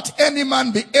shall not any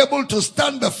man be able to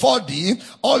stand before thee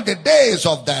all the days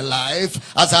of thy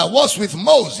life. As I was with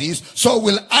Moses, so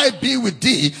will I be with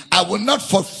thee. I will not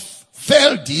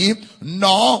fail thee,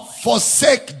 nor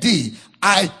forsake thee.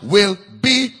 I will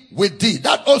be with thee.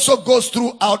 That also goes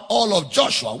throughout all of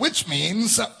Joshua, which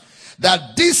means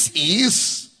that this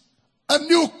is a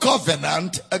new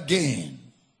covenant again.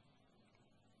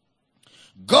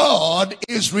 God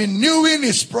is renewing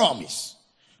his promise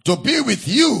to be with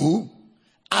you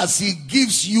as he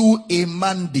gives you a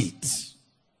mandate.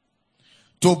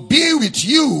 To be with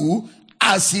you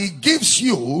as he gives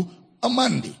you a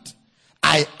mandate.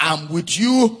 I am with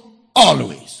you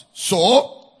always.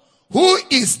 So, who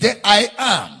is the I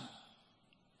am?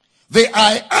 The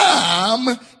I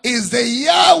am is the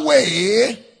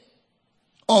Yahweh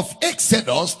of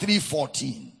Exodus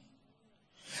 3:14.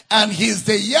 And he's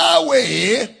the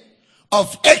Yahweh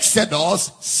of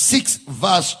Exodus 6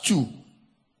 verse 2.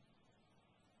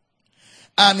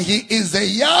 And he is the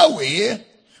Yahweh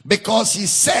because he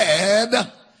said,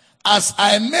 as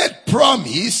I made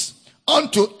promise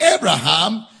unto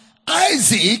Abraham,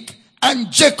 Isaac,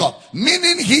 and Jacob.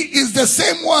 Meaning he is the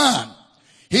same one.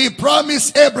 He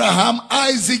promised Abraham,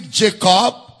 Isaac,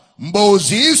 Jacob,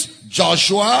 Moses,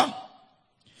 Joshua.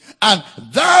 And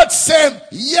that same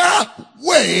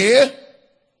Yahweh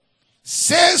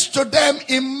says to them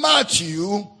in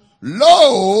Matthew,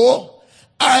 lo,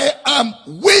 I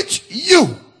am with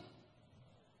you.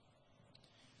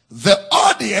 the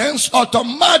audience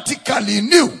automatically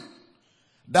knew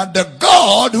that the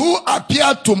God who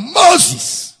appeared to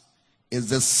Moses is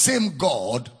the same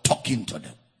God talking to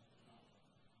them.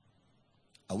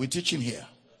 Are we teaching here?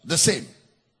 The same.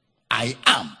 I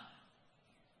am.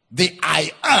 The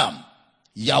I am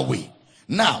Yahweh.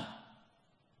 Now,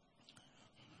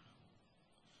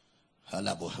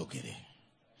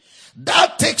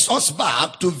 that takes us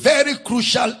back to very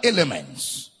crucial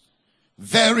elements.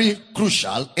 Very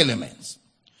crucial elements.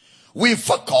 We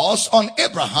focus on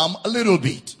Abraham a little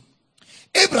bit.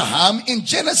 Abraham in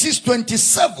Genesis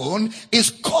 27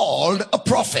 is called a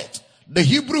prophet. The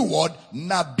Hebrew word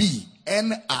Nabi.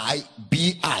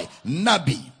 N-I-B-I.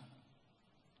 Nabi.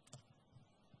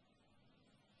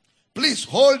 Please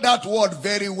hold that word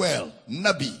very well.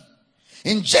 Nabi.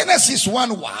 In Genesis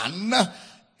 1:1,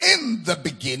 in the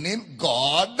beginning,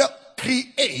 God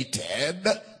created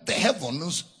the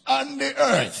heavens and the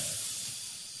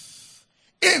earth.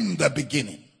 In the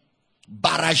beginning.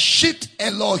 Barashit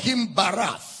Elohim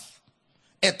Barath.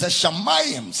 Et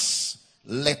Shamayim's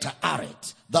letter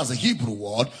Aret. That's a Hebrew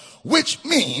word, which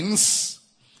means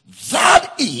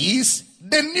that is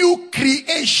the new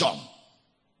creation.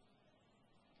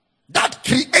 That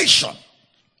creation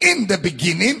in the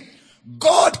beginning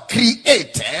God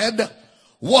created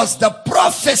was the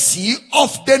prophecy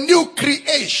of the new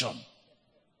creation.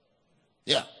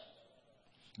 Yeah.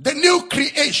 The new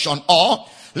creation, or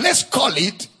let's call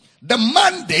it the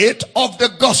mandate of the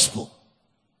gospel.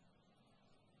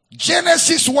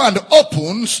 Genesis 1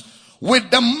 opens with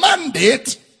the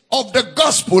mandate of the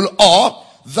gospel, or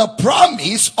the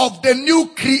promise of the new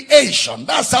creation.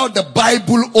 That's how the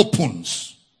Bible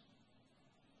opens.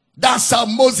 That's how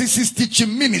Moses'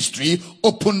 teaching ministry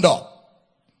opened up.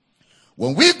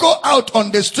 When we go out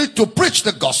on the street to preach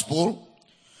the gospel,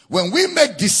 when we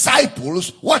make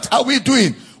disciples, what are we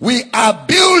doing? We are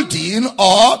building,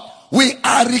 or we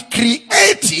are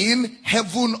recreating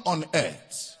heaven on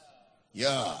earth.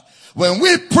 Yeah. When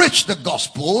we preach the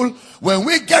gospel, when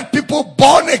we get people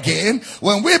born again,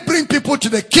 when we bring people to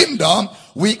the kingdom,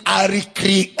 we are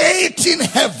recreating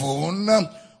heaven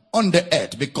on the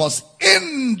earth. Because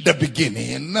in the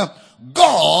beginning,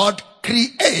 God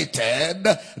created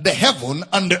the heaven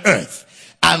and the earth.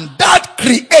 And that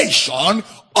creation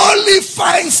only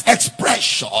finds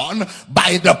expression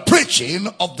by the preaching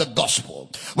of the gospel.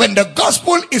 When the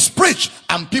gospel is preached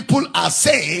and people are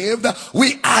saved,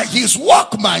 we are his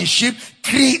workmanship,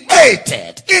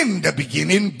 created. In the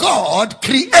beginning, God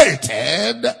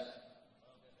created.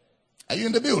 Are you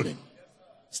in the building?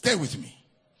 Stay with me.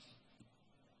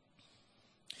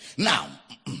 Now,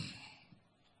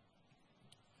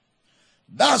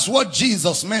 that's what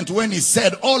Jesus meant when he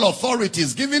said, all authority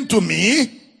is given to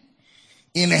me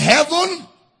in heaven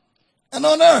and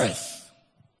on earth.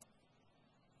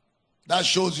 That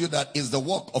shows you that is the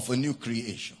work of a new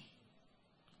creation.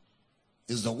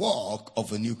 Is the work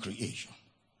of a new creation.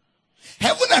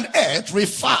 Heaven and earth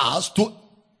refers to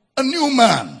a new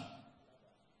man.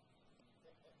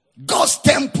 God's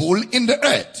temple in the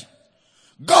earth.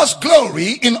 God's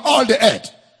glory in all the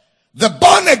earth. The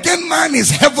born again man is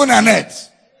heaven and earth.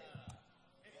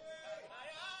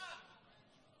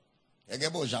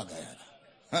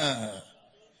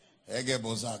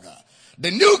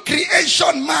 The new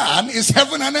creation man is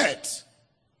heaven and earth.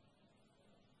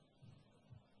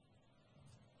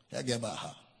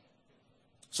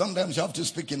 Sometimes you have to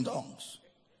speak in tongues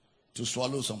to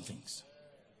swallow some things.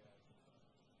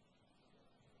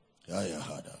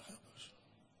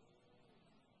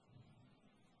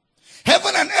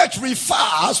 Heaven and earth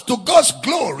refers to God's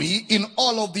glory in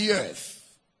all of the earth.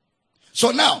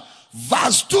 So now,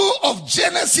 verse 2 of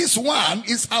Genesis 1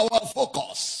 is our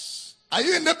focus. Are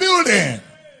you in the building?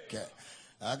 Okay.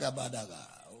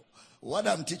 What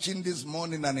I'm teaching this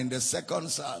morning and in the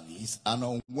second service and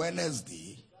on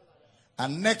Wednesday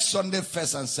and next Sunday,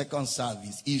 first and second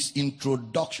service, is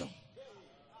introduction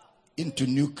into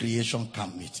new creation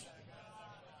committee.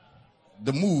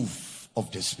 The move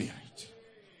of the Spirit.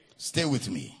 Stay with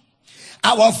me.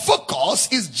 Our focus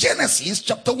is Genesis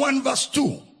chapter 1 verse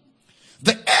 2.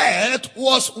 The earth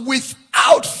was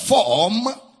without form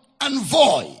and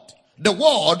void. The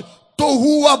word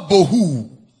tohua bohu.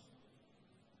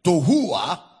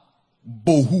 Tohua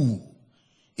bohu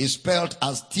is spelled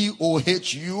as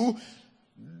T-O-H-U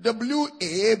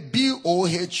W-A-B-O-H-U.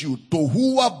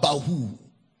 Tohua bahu.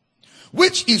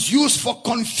 Which is used for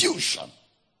confusion.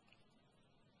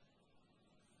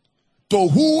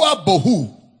 Tohua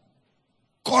bohu.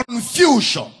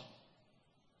 Confusion.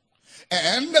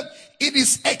 And it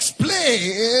is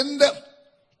explained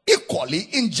equally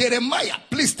in Jeremiah.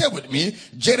 Please stay with me.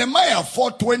 Jeremiah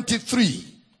 4:23.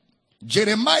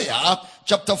 Jeremiah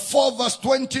chapter 4 verse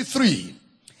 23.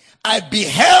 I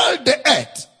beheld the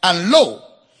earth, and lo,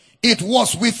 it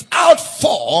was without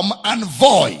form and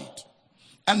void,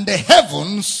 and the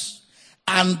heavens,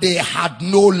 and they had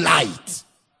no light.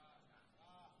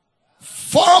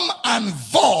 Form and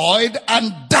void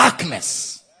and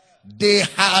darkness, they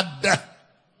had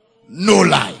no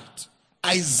light.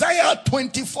 Isaiah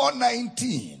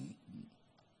 24:19.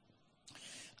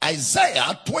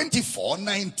 Isaiah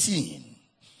 24:19.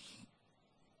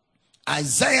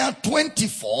 Isaiah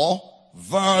 24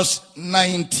 verse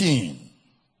 19.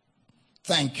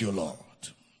 Thank you, Lord.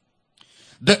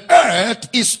 The earth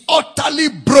is utterly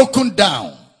broken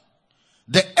down.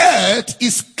 The earth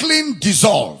is clean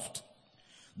dissolved.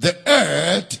 The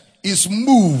earth is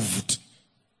moved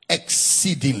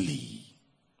exceedingly.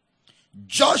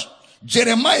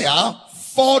 Jeremiah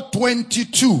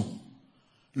 4:22.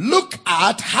 Look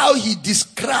at how he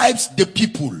describes the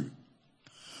people.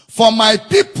 For my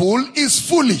people is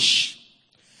foolish.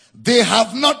 They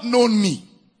have not known me.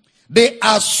 They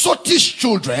are sottish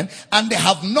children, and they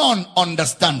have none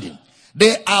understanding.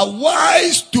 They are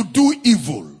wise to do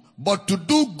evil, but to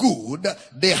do good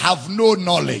they have no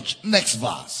knowledge. Next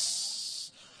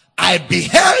verse. I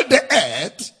beheld the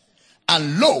earth,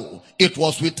 and lo, it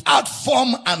was without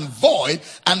form and void,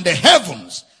 and the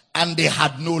heavens, and they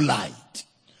had no light.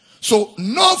 So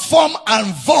no form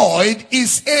and void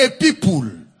is a people.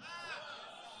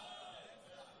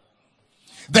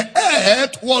 The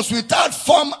earth was without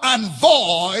form and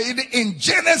void in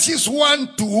Genesis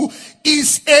 1:2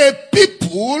 is a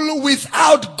people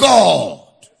without God.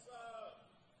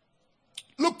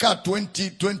 Look at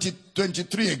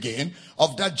 23 again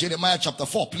of that Jeremiah chapter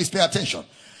 4. Please pay attention.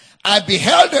 I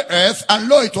beheld the earth, and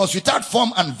lo, it was without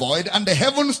form and void, and the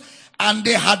heavens, and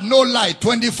they had no light.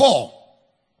 24.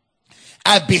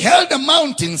 I beheld the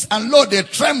mountains, and lo, they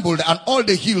trembled, and all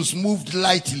the hills moved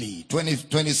lightly.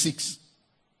 26.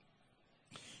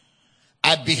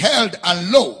 I beheld,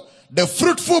 and lo, the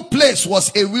fruitful place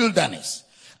was a wilderness,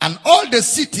 and all the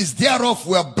cities thereof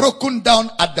were broken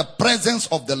down at the presence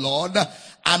of the Lord,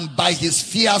 and by his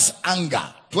fierce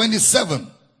anger.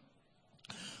 27.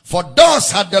 For thus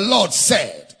had the Lord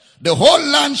said, the whole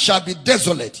land shall be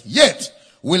desolate, yet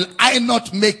will I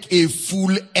not make a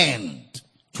full end.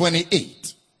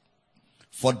 28.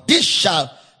 For this shall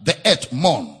the earth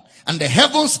mourn, and the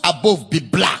heavens above be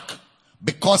black,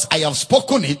 because I have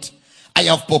spoken it, I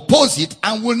have proposed it,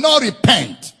 and will not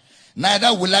repent,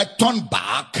 neither will I turn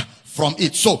back from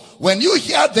it. So when you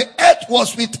hear the earth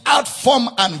was without form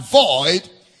and void,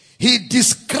 he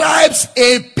describes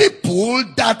a people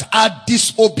that are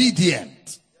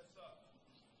disobedient.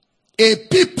 A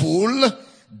people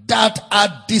that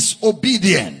are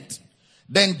disobedient.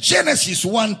 Then Genesis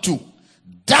 1:2.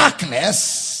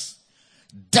 Darkness,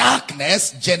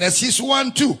 Genesis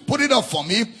 1:2. Put it up for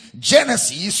me.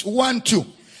 Genesis 1:2.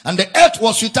 And the earth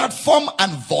was without form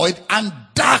and void, and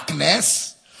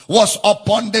darkness was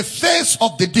upon the face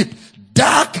of the deep.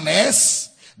 Darkness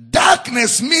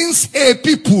means a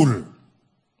people.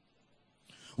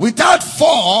 Without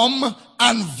form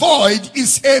and void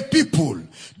is a people.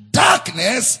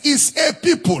 Darkness is a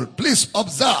people. Please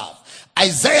observe.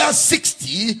 Isaiah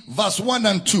 60 verse 1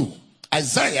 and 2.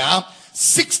 Isaiah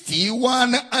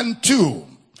 61 and 2.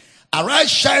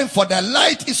 Arise, shine, for the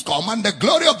light is come, and the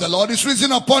glory of the Lord is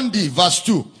risen upon thee. Verse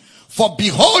 2. For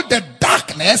behold, the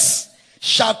darkness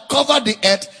shall cover the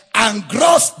earth, and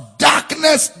gross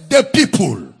darkness the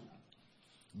people.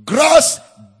 Gross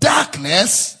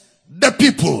darkness the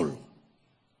people.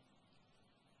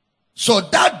 So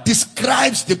that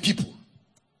describes the people.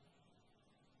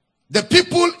 The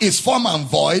people is form and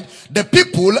void. The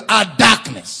people are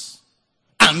darkness.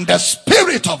 And the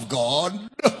Spirit of God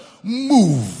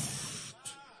moved.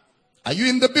 Are you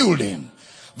in the building?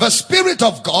 The Spirit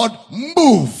of God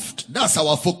moved. That's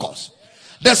our focus.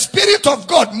 The Spirit of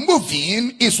God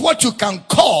moving is what you can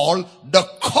call the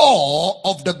core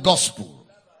of the gospel.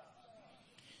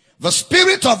 The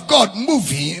Spirit of God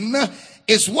moving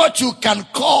is what you can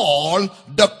call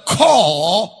the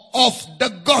core of the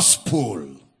gospel.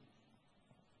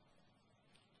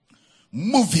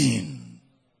 Moving.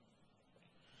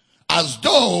 As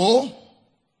though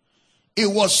it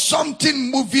was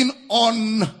something moving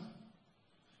on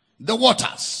the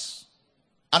waters.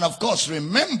 And of course,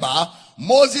 remember,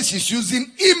 Moses is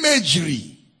using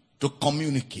imagery to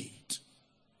communicate.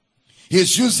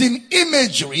 He's using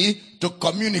imagery to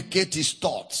communicate his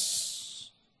thoughts.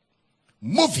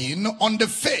 Moving on the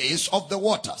face of the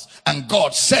waters. And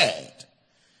God said,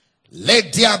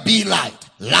 let there be light.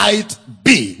 Light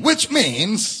be. Which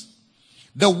means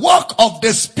the work of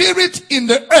the Spirit in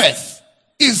the earth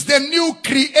is the new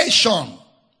creation.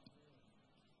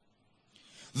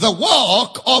 The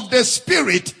work of the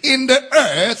Spirit in the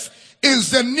earth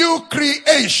is the new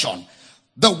creation.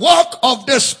 The work of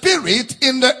the Spirit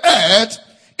in the earth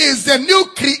is the new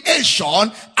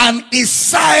creation and is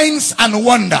signs and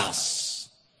wonders.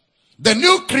 The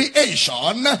new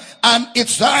creation and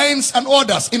its signs and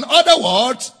wonders. In other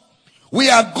words, we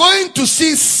are going to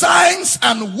see signs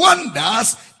and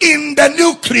wonders in the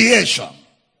new creation.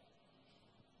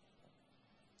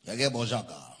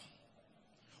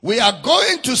 We are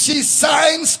going to see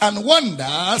signs and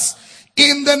wonders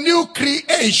in the new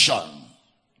creation.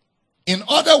 In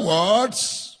other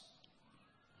words,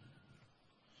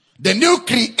 the new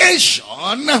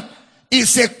creation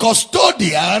is a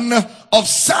custodian of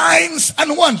signs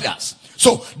and wonders.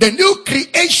 So the new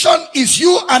creation is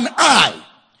you and I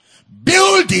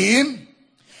building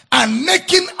and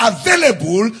making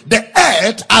available the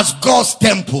earth as God's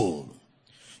temple.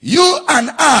 You and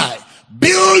I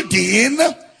building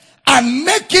and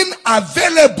making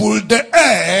available the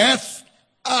earth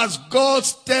as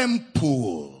God's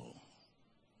temple.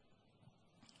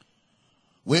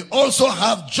 We also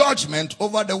have judgment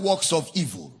over the works of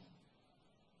evil.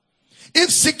 If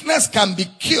sickness can be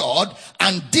cured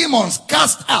and demons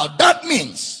cast out, that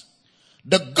means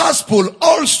the gospel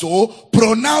also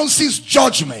pronounces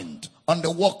judgment on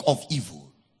the work of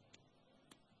evil.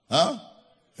 Huh?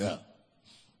 Yeah.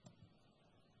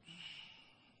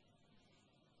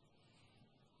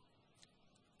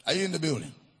 Are you in the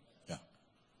building? Yeah.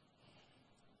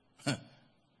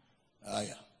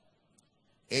 Yeah.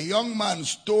 A young man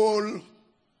stole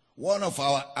one of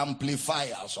our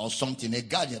amplifiers or something, a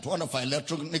gadget, one of our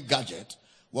electronic gadgets,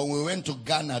 when we went to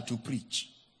Ghana to preach.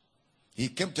 He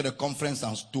came to the conference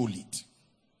and stole it.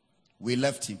 We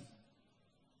left him.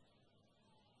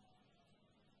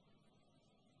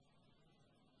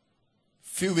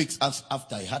 Few weeks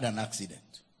after, he had an accident.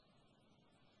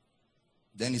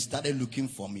 Then he started looking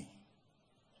for me.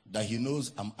 That he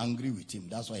knows I'm angry with him.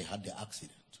 That's why he had the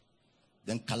accident.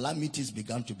 Then calamities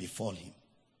began to befall him.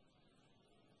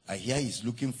 I hear he's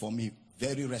looking for me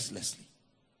very restlessly.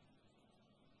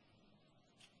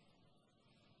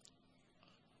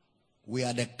 We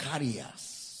are the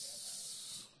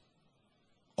carriers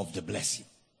of the blessing.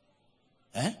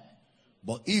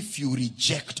 But if you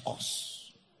reject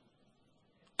us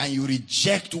and you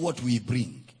reject what we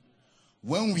bring,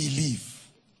 when we leave,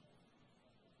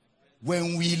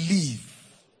 when we leave,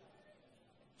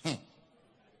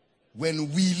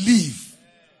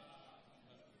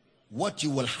 what you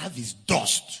will have is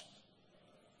dust.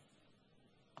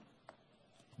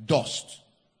 Dust.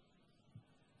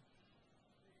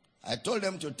 I told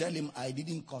them to tell him I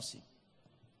didn't curse him.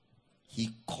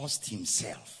 He cursed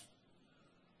himself.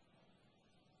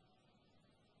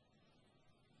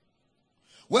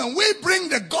 When we bring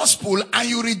the gospel and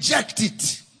you reject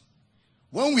it,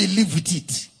 when we live with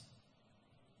it,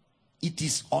 it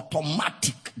is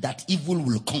automatic that evil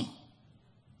will come.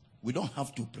 We don't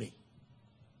have to pray.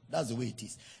 That's the way it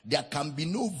is. There can be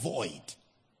no void.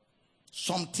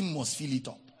 Something must fill it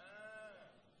up.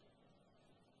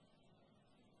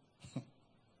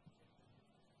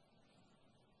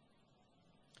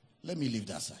 Let me leave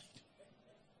that side.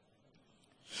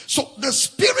 So the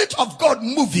Spirit of God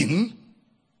moving,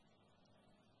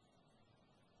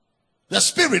 the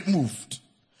Spirit moved.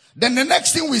 Then the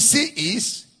next thing we see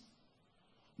is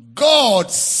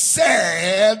God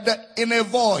said in a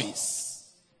voice.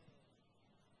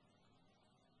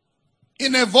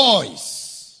 In a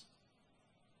voice.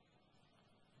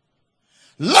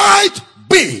 Light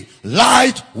be.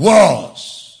 Light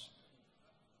was.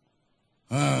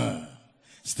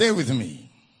 Stay with me.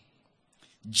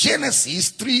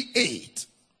 Genesis 3:8.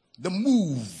 The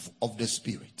move of the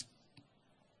Spirit.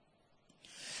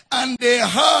 And they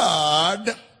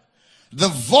heard the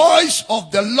voice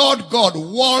of the Lord God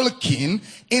walking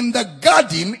in the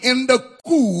garden in the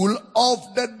cool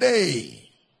of the day.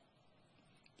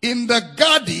 In the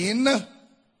garden,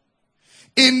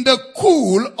 in the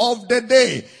cool of the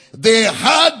day. They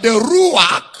had the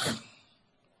ruach.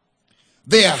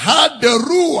 They had the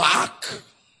ruach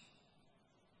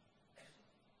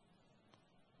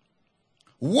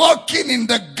walking in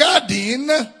the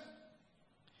garden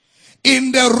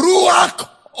in the ruach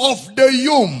of the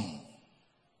yom.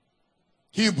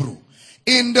 Hebrew.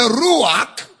 In the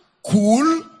ruach,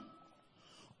 cool,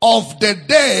 of the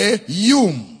day,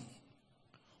 yom.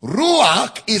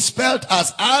 Ruach is spelled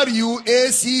as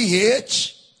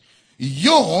R-U-A-C-H.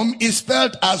 Yom is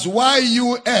spelled as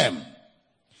Y-U-M.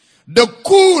 The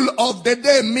cool of the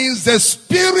day means the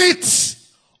spirit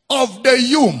of the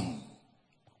yom.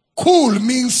 Cool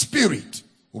means spirit.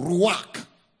 Ruach.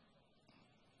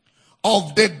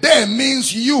 of the day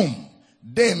means yum.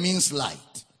 Day means light.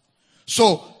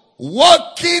 So,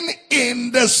 walking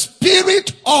in the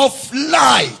spirit of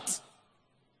light.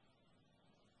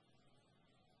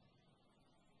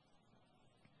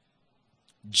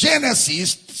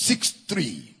 Genesis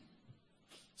 6:3.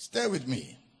 Stay with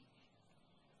me.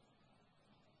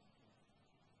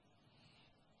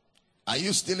 Are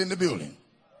you still in the building?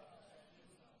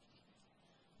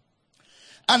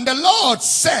 And the Lord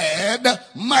said,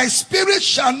 my spirit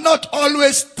shall not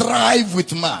always strive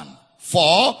with man,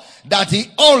 for that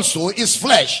he also is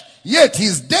flesh. Yet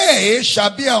his days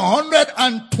shall be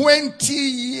 120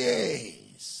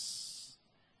 years.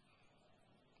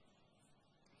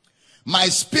 My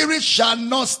spirit shall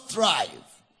not strive.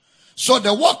 So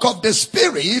the work of the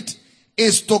spirit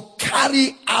is to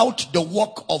carry out the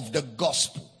work of the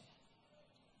gospel.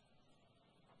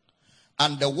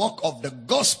 And the work of the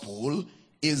gospel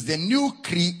is the new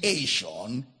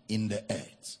creation in the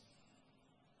earth.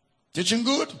 Teaching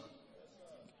good?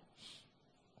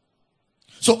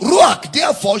 So Ruach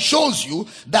therefore shows you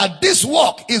that this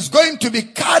work is going to be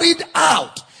carried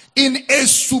out in a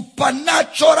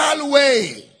supernatural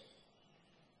way.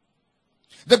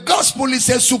 The gospel is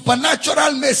a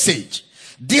supernatural message.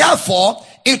 Therefore,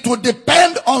 it will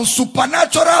depend on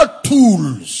supernatural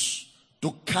tools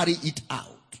to carry it out.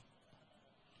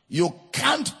 You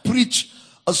can't preach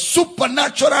a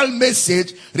supernatural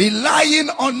message relying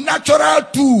on natural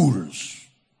tools.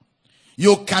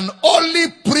 You can only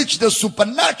preach the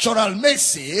supernatural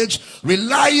message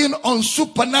relying on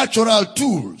supernatural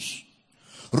tools.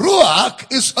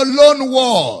 Ruach is a loan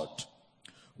word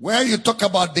where you talk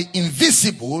about the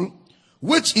invisible,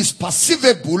 which is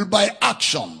perceivable by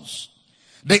actions.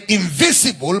 The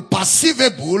invisible,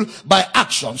 perceivable by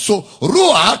action. So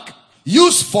Ruach,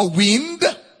 used for wind.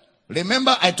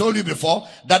 Remember I told you before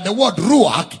that the word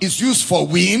Ruach is used for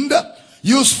wind,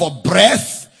 used for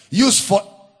breath, used for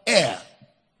air.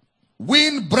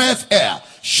 Wind, breath, air.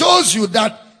 Shows you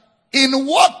that in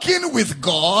walking with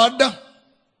God,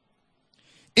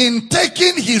 in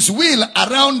taking his will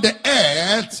around the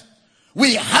earth,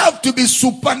 we have to be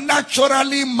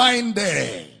supernaturally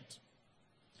minded.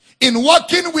 In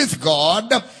walking with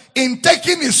God, in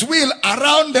taking his will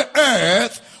around the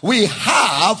earth, we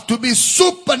have to be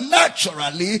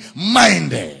supernaturally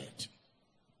minded.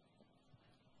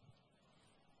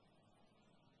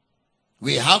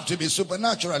 We have to be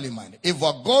supernaturally minded. If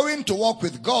we're going to walk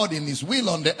with God in his will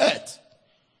on the earth,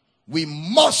 we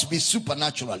must be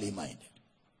supernaturally minded.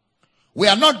 We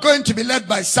are not going to be led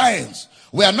by science.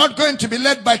 We are not going to be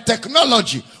led by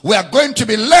technology. We are going to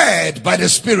be led by the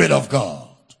Spirit of God.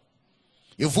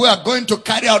 If we are going to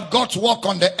carry out God's work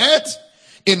on the earth,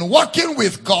 in walking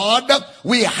with God,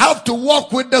 we have to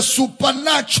walk with the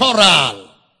supernatural.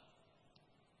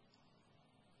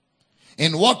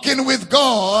 In walking with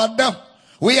God,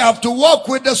 we have to walk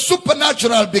with the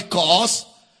supernatural because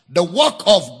the work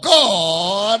of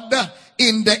God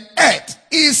in the earth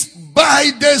is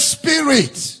by the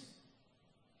Spirit.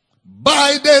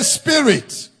 By the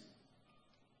Spirit.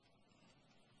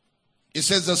 It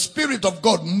says the Spirit of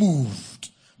God moved.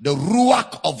 The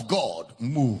Ruach of God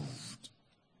moved.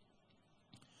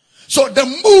 So the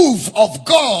move of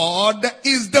God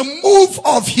is the move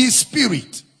of his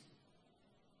Spirit.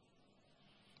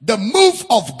 The move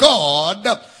of God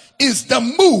is the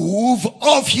move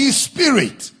of his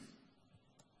Spirit.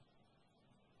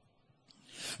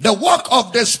 The work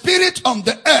of the Spirit on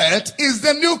the earth is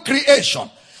the new creation.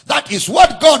 That is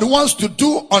what God wants to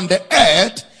do on the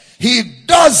earth. He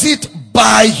does it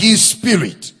by his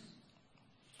Spirit.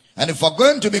 And if we're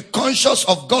going to be conscious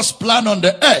of God's plan on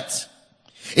the earth,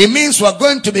 it means we're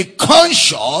going to be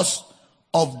conscious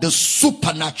of the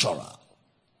supernatural.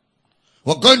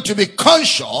 We're going to be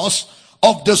conscious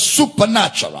of the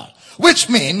supernatural. Which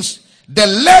means the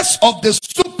less of the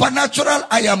supernatural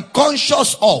I am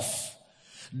conscious of,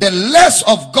 the less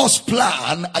of God's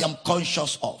plan I am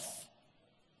conscious of.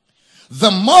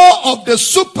 The more of the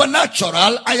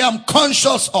supernatural I am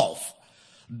conscious of,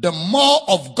 the more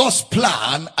of God's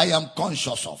plan I am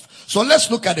conscious of. So let's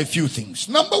look at a few things.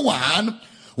 Number one,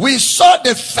 we saw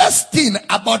the first thing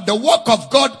about the work of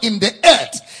God in the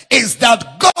earth is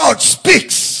that God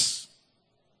speaks.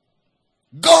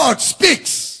 God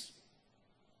speaks.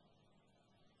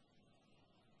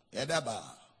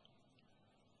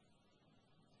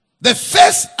 The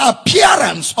first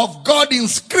appearance of God in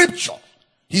scripture,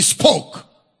 he spoke.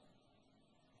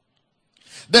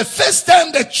 The first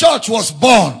time the church was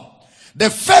born, the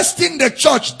first thing the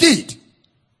church did,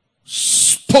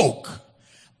 spoke.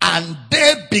 And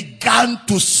they began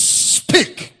to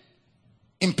speak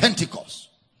in Pentecost.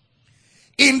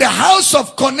 in the house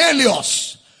of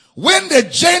Cornelius, when the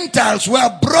Gentiles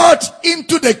were brought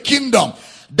into the kingdom,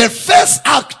 the first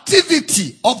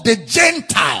activity of the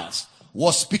Gentiles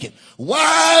was speaking.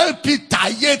 While Peter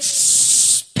yet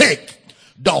spake,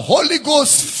 the Holy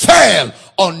Ghost fell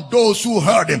on those who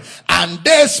heard him, and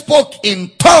they spoke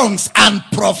in tongues and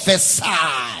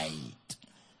prophesied.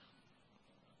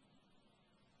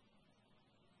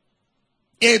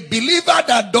 A believer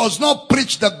that does not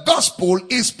preach the gospel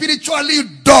is spiritually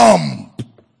dumb.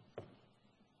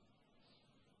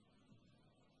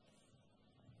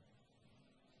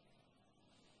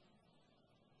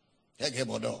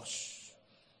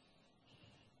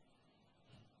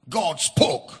 God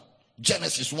spoke.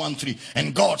 Genesis 1:3.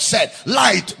 And God said,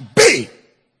 light be.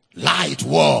 Light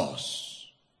was.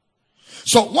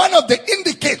 So one of the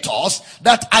indicators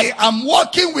that I am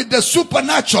working with the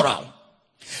supernatural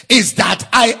is that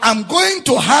I am going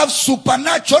to have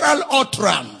supernatural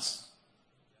utterance.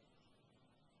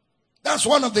 That's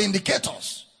one of the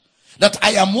indicators. That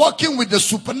I am working with the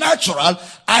supernatural,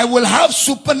 I will have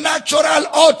supernatural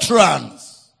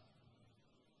utterance.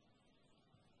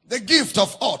 The gift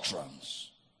of utterance.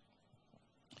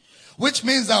 Which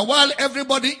means that while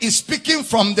everybody is speaking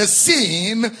from the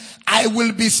seen, I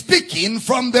will be speaking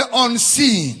from the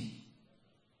unseen.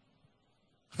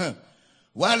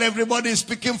 While everybody is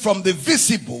speaking from the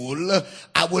visible,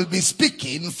 I will be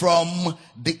speaking from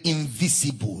the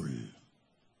invisible.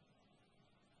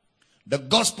 The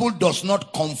gospel does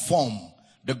not conform.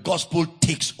 The gospel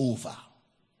takes over.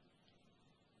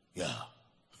 Yeah.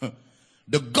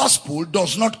 The gospel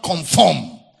does not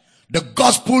conform. The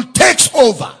gospel takes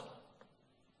over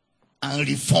and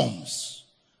reforms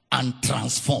and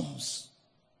transforms.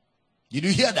 Did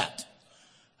you hear that?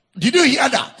 Did you hear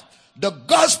that? The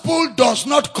gospel does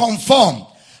not conform.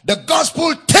 The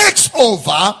gospel takes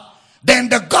over, then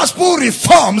the gospel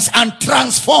reforms and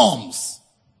transforms.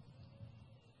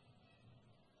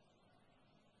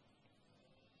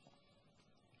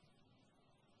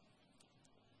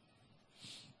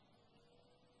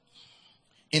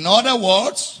 In other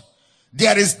words,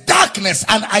 there is darkness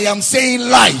and I am saying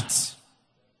light.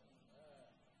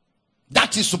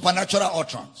 That is supernatural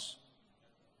utterance.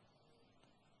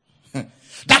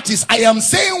 That is, I am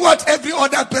saying what every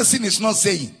other person is not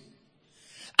saying.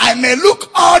 I may look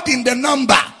odd in the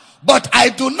number, but I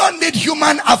do not need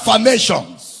human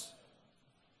affirmations.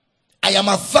 I am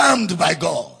affirmed by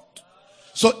God.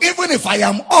 So even if I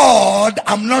am odd,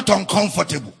 I'm not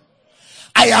uncomfortable.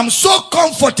 I am so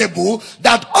comfortable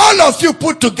that all of you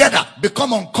put together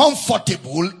become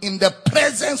uncomfortable in the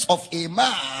presence of a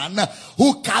man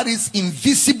who carries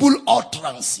invisible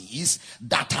utterances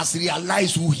that has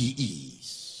realized who he is.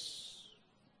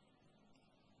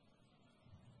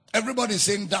 Everybody is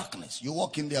saying darkness. You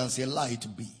walk in there and say light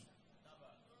be.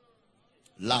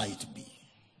 Light be.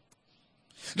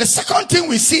 The second thing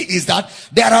we see is that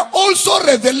there are also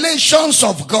revelations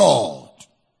of God.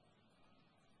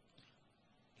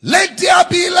 Let there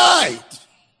be light.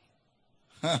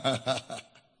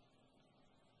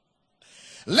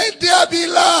 Let there be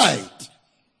light.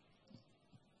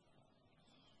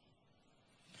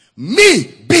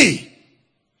 Me be.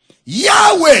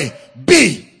 Yahweh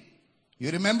be. You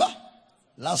remember?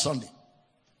 Last Sunday.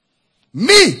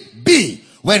 Me be.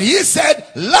 When he said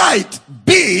light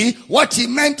be, what he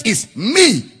meant is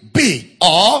me be.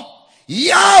 Or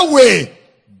Yahweh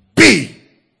be.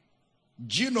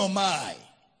 Genomai.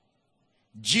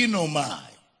 Genomai.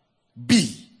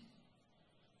 Be.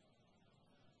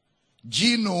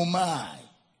 Genomai.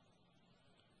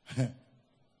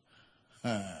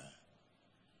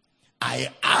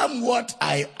 I am what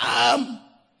I am.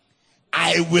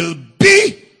 I will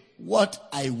be what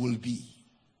I will be.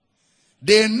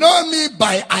 They know me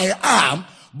by I am,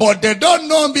 but they don't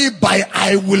know me by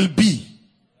I will be.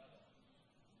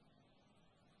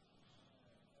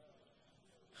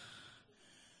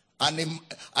 And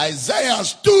Isaiah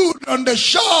stood on the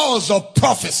shores of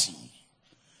prophecy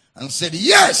and said,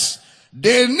 yes,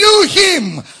 they knew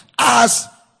him as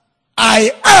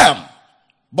I am,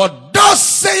 but thus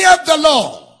saith the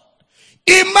Lord,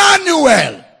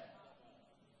 Emmanuel.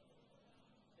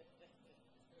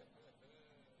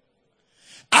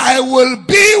 I will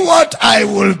be what I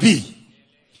will be.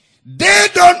 They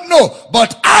don't know,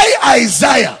 but I,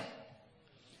 Isaiah,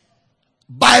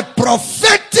 by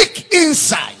prophetic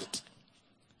insight,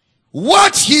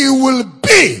 what he will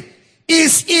be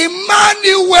is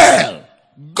Emmanuel,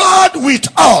 God with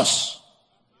us.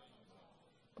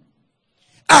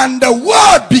 And the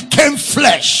word became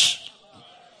flesh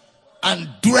and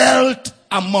dwelt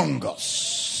among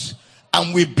us,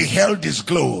 and we beheld his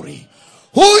glory.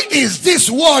 Who is this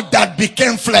word that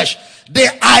became flesh? The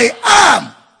I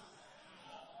am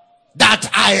that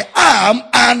I am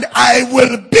and I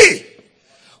will be.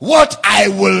 What I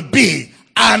will be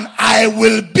and I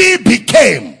will be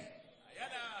became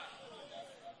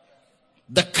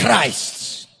the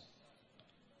Christ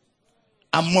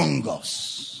among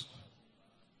us.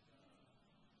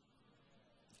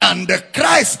 And the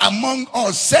Christ among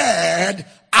us said,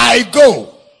 I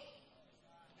go.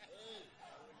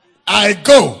 I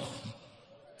go.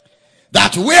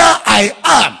 That where I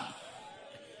am,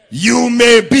 you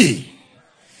may be.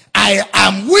 I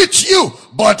am with you,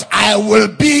 but I will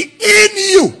be in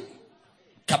you.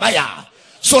 Kabaya.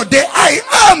 So the I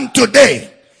am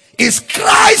today is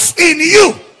Christ in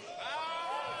you.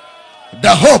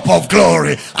 The hope of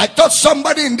glory. I thought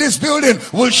somebody in this building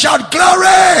will shout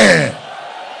glory.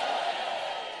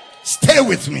 Stay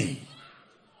with me.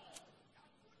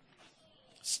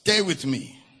 Stay with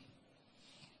me.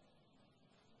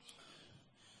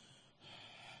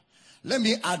 Let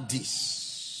me add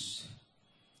this.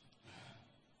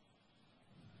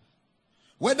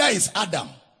 Whether it's Adam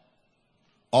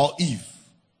or Eve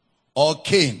or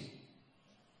Cain,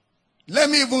 let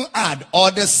me even add,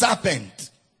 or the serpent,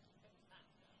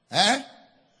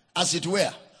 as it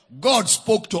were, God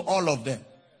spoke to all of them.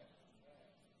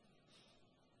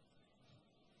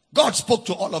 God spoke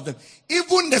to all of them.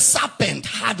 Even the serpent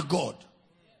had God.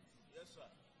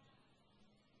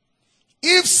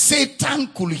 If Satan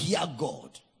could hear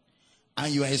God,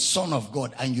 and you are a son of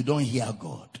God and you don't hear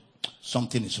God,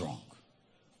 something is wrong.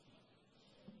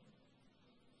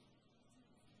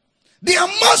 There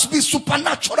must be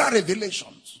supernatural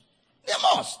revelations. There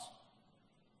must.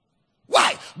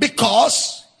 Why?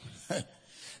 Because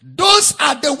those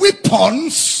are the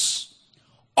weapons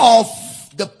of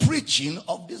the preaching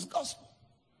of this gospel.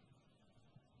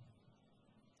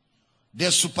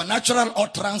 The supernatural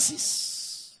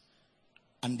utterances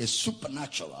and the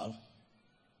supernatural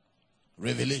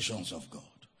revelations of God.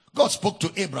 God spoke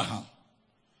to Abraham.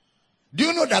 Do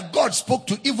you know that God spoke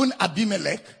to even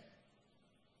Abimelech?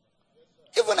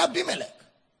 Even Abimelech.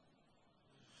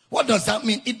 What does that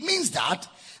mean? It means that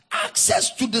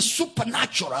access to the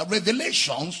supernatural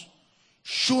revelations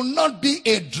should not be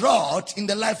a drought in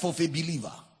the life of a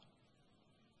believer.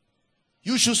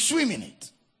 You should swim in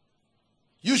it.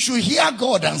 You should hear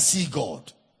God and see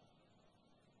God.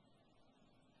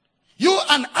 You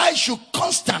and I should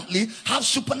constantly have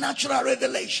supernatural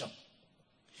revelation.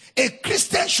 A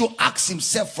Christian should ask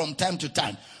himself from time to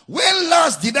time, when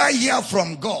last did I hear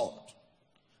from God?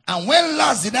 And when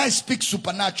last did I speak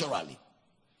supernaturally?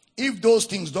 If those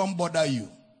things don't bother you,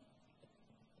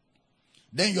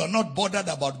 then you're not bothered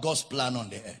about God's plan on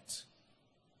the earth.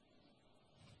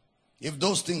 If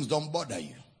those things don't bother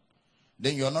you,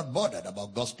 then you're not bothered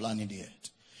about God's plan in the earth.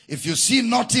 If you see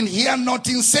nothing, hear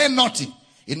nothing, say nothing,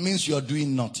 it means you're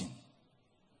doing nothing.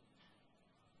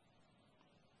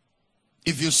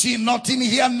 If you see nothing,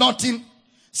 hear nothing,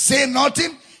 say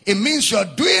nothing, it means you're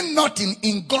doing nothing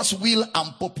in God's will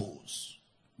and purpose.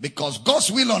 Because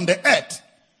God's will on the earth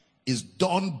is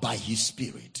done by His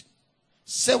Spirit.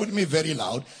 Say with me very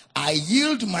loud, I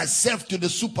yield myself to the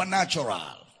supernatural.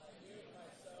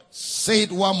 Say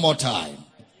it one more time.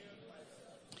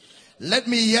 Let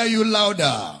me hear you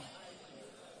louder.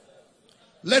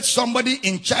 Let somebody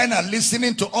in China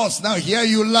listening to us now hear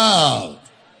you loud.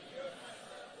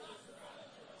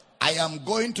 I am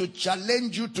going to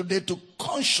challenge you today to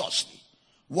consciously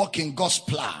walk in God's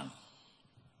plan.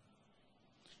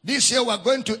 This year we are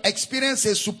going to experience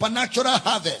a supernatural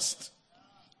harvest.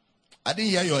 I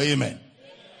didn't hear your amen.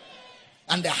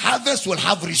 And the harvest will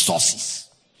have resources.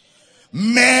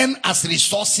 Men as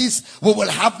resources, we will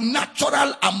have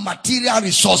natural and material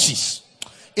resources.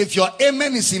 If your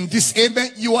amen is in this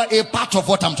amen, you are a part of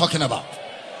what I'm talking about.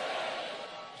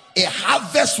 A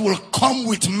harvest will come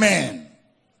with men.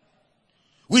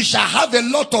 We shall have a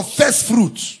lot of first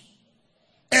fruits.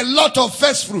 A lot of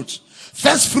first fruits.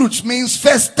 First fruits means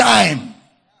first time.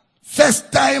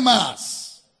 First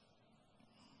timers.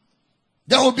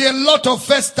 There will be a lot of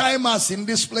first timers in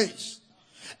this place.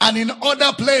 And in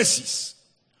other places.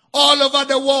 All over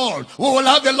the world. We will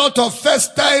have a lot of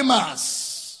first timers.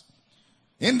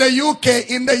 In the UK,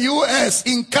 in the US,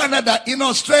 in Canada, in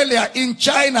Australia, in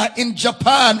China, in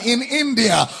Japan, in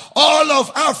India, all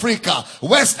of Africa,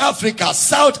 West Africa,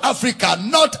 South Africa,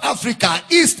 North Africa,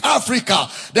 East Africa.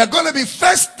 There are going to be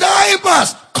first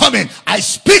timers coming. I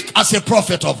speak as a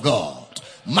prophet of God.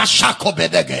 Mashako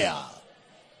Bedegeya.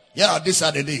 Yeah, these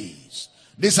are the days.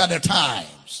 These are the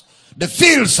times. The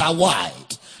fields are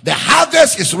wide. The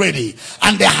harvest is ready.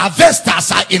 And the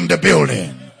harvesters are in the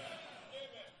building.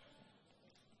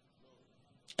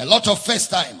 A lot of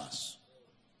first timers.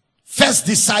 first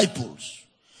disciples,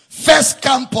 first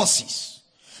campuses,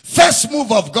 first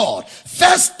move of God,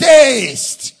 first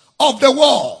taste of the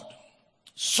world.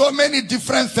 So many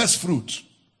different first fruits,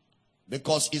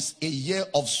 because it's a year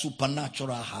of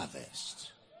supernatural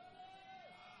harvest.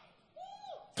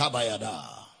 Kabayada.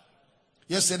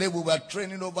 Yesterday we were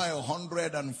training over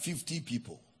 150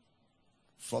 people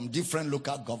from different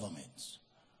local governments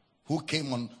who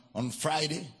came on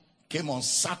Friday, came on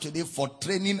Saturday for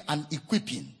training and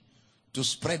equipping to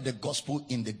spread the gospel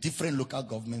in the different local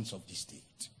governments of the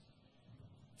state.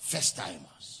 First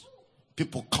timers,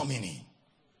 people coming in,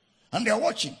 and they're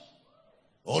watching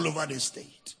all over the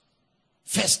state.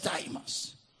 First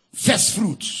timers, first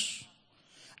fruits.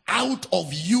 Out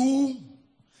of you,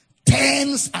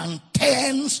 tens and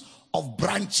tens of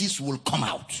branches will come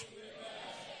out.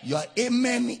 Your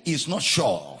amen is not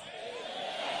sure.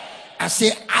 I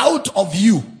say, out of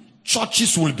you,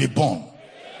 churches will be born.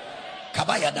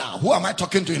 Kabayada. Who am I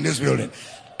talking to in this building?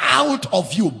 Out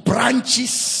of you,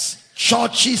 branches,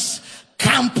 churches,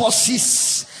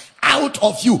 campuses, out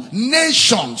of you,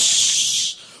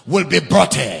 nations will be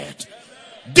brought in.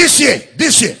 This year.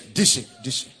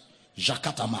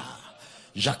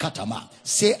 Jakatama.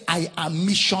 Say, I am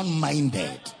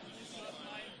mission-minded.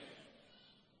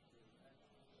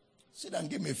 Sit down,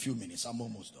 give me a few minutes. I'm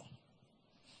almost done.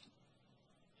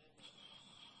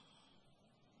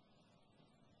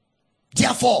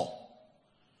 Therefore,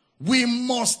 we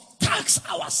must tax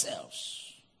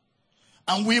ourselves.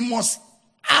 And we must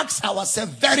ask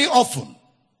ourselves very often,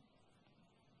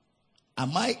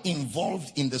 am I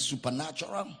involved in the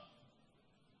supernatural?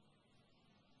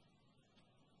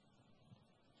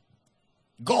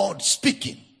 God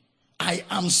speaking. I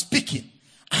am speaking.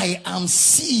 I am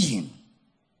seeing.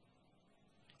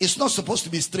 It's not supposed to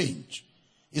be strange.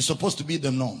 It's supposed to be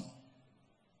the norm.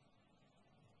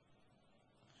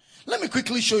 Let me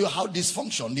quickly show you how this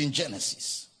functioned in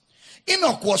Genesis.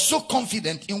 Enoch was so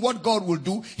confident in what God will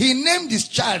do, he named his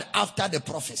child after the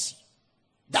prophecy.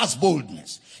 That's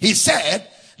boldness. He said,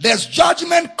 there's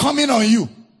judgment coming on you.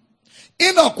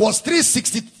 Enoch was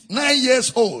 369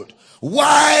 years old,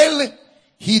 while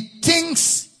he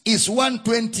thinks is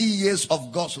 120 years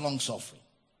of God's long suffering.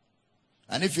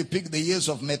 And if you pick the years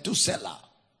of Methuselah,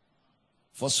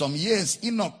 for some years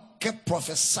Enoch kept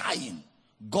prophesying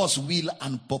God's will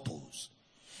and purpose.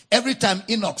 Every time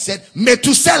Enoch said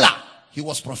Methuselah, he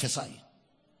was prophesying.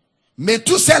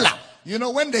 Methuselah. You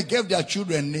know, when they gave their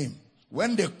children name,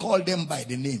 when they called them by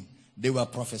the name, they were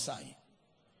prophesying.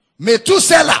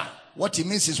 Methuselah, what it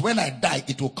means is when I die,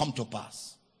 it will come to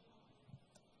pass.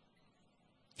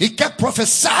 He kept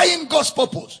prophesying God's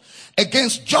purpose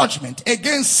against judgment,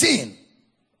 against sin.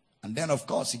 And then, of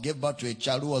course, he gave birth to a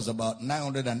child who was about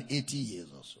 980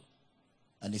 years or so.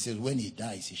 And he says, when he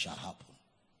dies, it shall happen.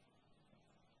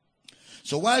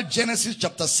 So while Genesis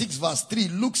chapter 6 verse 3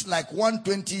 looks like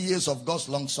 120 years of God's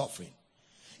long suffering,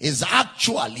 is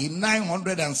actually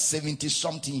 970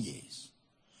 something years.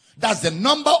 That's the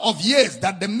number of years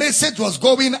that the message was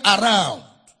going around.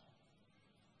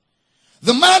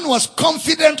 The man was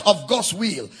confident of God's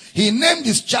will. He named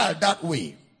his child that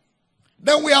way.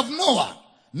 Then we have Noah.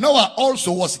 Noah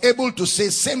also was able to say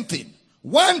same thing.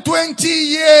 120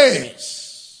 years.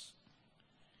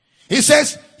 He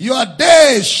says, your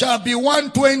days shall be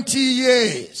 120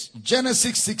 years.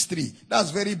 Genesis 6:3.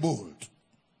 That's very bold.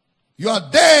 Your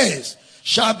days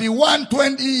shall be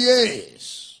 120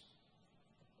 years.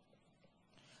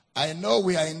 I know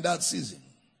we are in that season.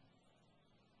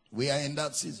 We are in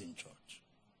that season, church,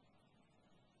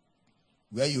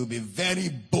 where you'll be very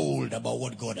bold about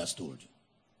what God has told you.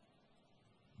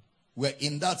 We're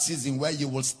in that season where you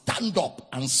will stand up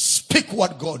and speak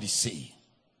what God is saying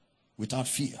without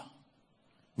fear.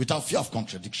 Without fear of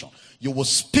contradiction. You will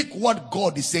speak what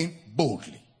God is saying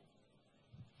boldly.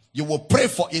 You will pray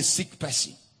for a sick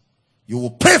person. You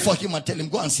will pray for him and tell him,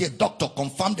 go and see a doctor,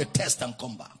 confirm the test and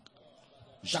come back.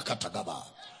 Jakatagaba.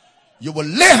 You will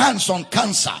lay hands on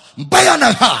cancer.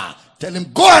 Tell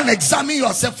him, go and examine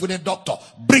yourself with a doctor.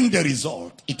 Bring the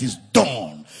result. It is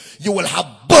done. You will have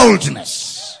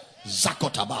boldness.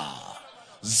 Zakotaba.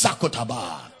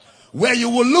 Zakotaba. Where you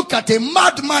will look at a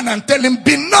madman and tell him,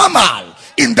 be normal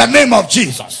in the name of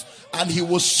Jesus. And he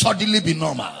will suddenly be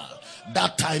normal.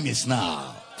 That time is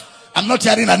now. I'm not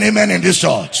hearing an amen in this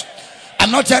church.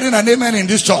 I'm not hearing an amen in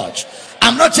this church.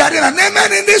 I'm not hearing an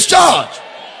amen in this church.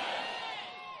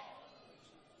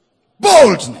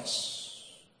 Boldness.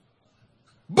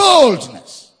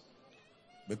 Boldness.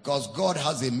 Because God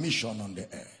has a mission on the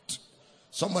earth.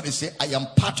 Somebody say, I am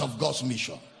part of God's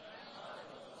mission.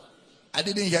 I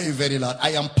didn't hear you very loud.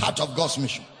 I am part of God's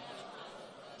mission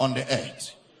on the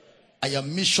earth. I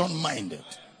am mission minded.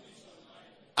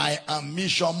 I am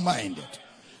mission minded.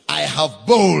 I have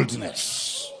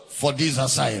boldness for this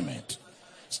assignment.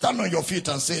 Stand on your feet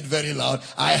and say it very loud.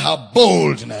 I have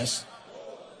boldness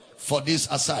for this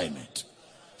assignment.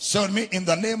 Say with me, in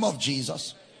the name of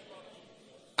Jesus,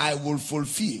 I will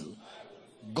fulfill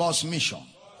God's mission,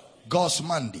 God's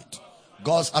mandate,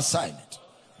 God's assignment,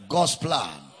 God's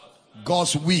plan,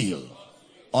 God's will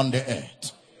on the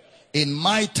earth. In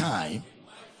my time,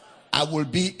 I will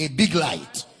be a big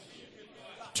light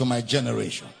to my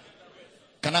generation.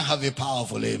 Can I have a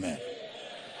powerful amen?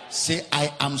 Say,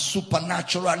 I am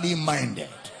supernaturally minded.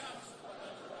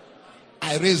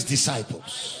 I raise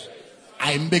disciples.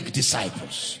 I make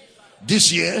disciples.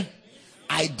 This year,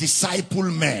 I disciple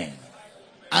men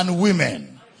and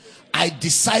women. I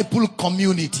disciple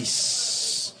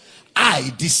communities.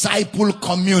 I disciple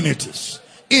communities.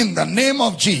 In the name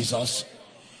of Jesus,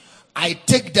 I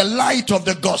take the light of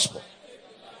the gospel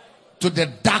to the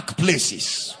dark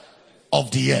places of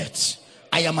the earth.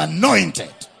 I am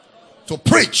anointed to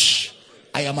preach.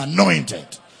 I am anointed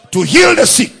to heal the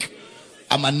sick.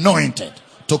 I'm anointed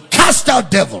to cast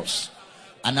out devils.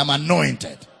 And I'm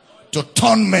anointed to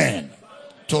turn men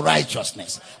to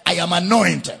righteousness. I am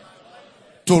anointed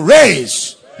to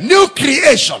raise new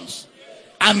creations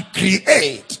and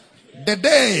create the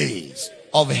days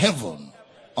of heaven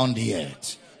on the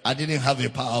earth. I didn't have a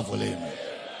powerful amen.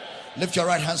 Lift your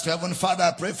right hands to heaven. Father,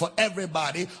 I pray for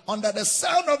everybody under the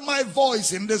sound of my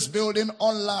voice in this building,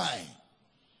 online,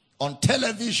 on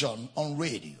television, on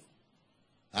radio.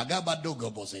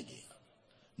 Agabadogo bozegi.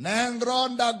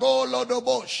 Nangronda golo do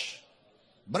bosh.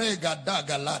 Brega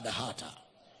daga lada hata.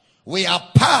 We are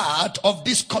part of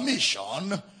this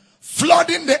commission,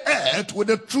 flooding the earth with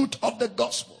the truth of the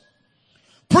gospel.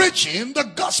 Preaching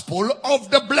the gospel of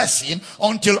the blessing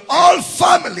until all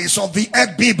families of the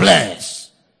earth be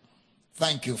blessed.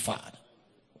 Thank you, Father.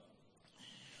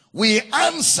 We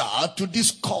answer to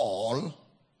this call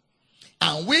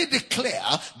and we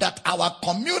declare that our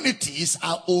communities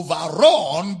are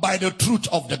overrun by the truth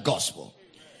of the gospel.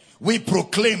 We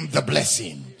proclaim the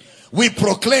blessing. We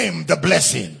proclaim the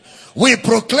blessing. We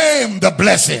proclaim the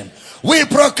blessing. We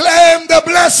proclaim the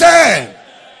blessing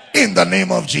in the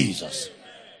name of Jesus.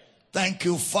 Thank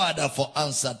you, Father, for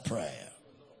answered prayer.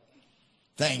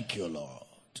 Thank you, Lord.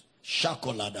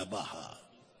 Shakolada Baha.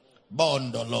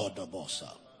 Bondo Lord Bosa.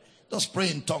 Just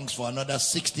pray in tongues for another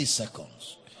 60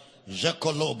 seconds.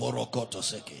 Jekolo borokoto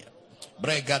sekia.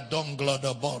 Brega donglo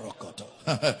do borokoto.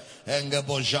 Enge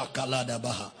bojakala de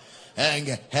baha.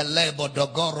 Enge helebo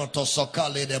dogoro to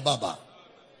sokali de baba.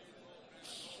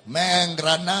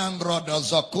 Mengra nangro do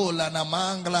zokula na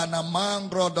mangla na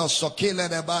mangro do sokile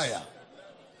de baya.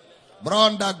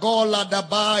 Bronda gola da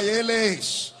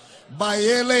bayeles.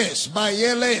 Bayeles,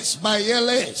 bayeles,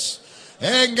 bayeles.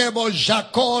 Enge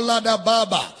bojakola da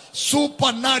baba.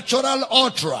 Supernatural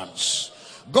utterance.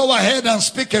 Go ahead and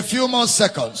speak a few more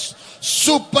seconds.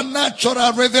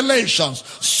 Supernatural revelations.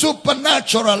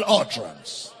 Supernatural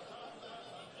utterance.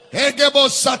 Egebo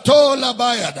satola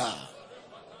bayada.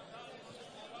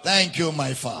 Thank you,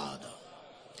 my Father.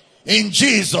 In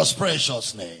Jesus'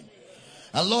 precious name.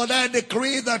 And Lord, I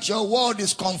decree that your word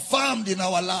is confirmed in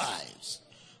our lives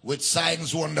with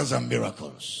signs, wonders, and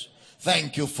miracles.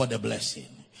 Thank you for the blessing.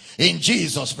 In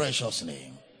Jesus' precious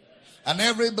name. And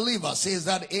every believer says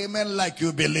that amen like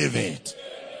you believe it.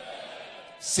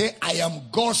 Say, I am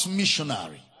God's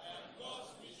missionary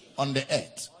on the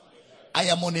earth. I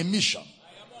am on a mission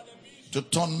to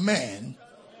turn men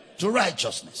to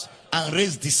righteousness and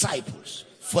raise disciples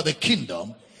for the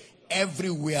kingdom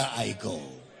everywhere I go.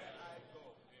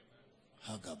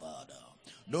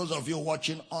 Those of you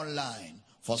watching online,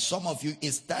 for some of you,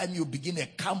 it's time you begin a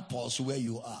campus where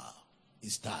you are.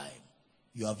 It's time.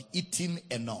 You have eaten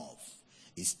enough.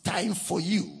 It's time for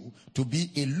you to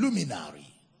be a luminary.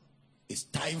 It's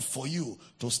time for you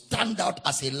to stand out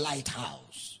as a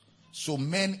lighthouse so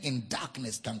men in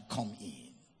darkness can come in.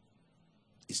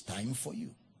 It's time for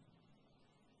you.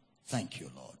 Thank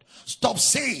you, Lord. Stop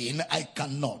saying I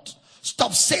cannot.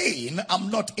 Stop saying I'm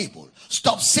not able.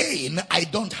 Stop saying I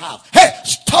don't have. Hey,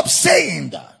 stop saying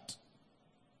that.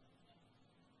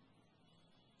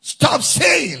 Stop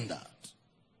saying that.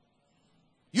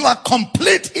 You are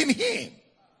complete in Him.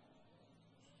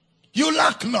 You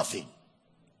lack nothing.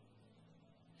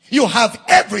 You have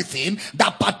everything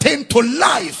that pertains to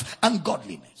life and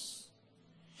godliness.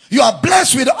 You are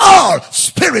blessed with all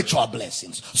spiritual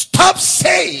blessings. Stop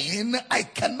saying I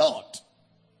cannot.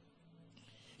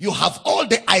 You have all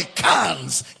the I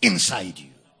cans inside you.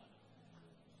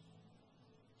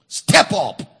 Step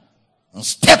up and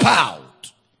step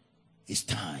out. It's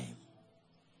time.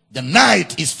 The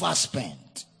night is fast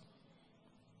spent.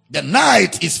 The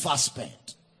night is fast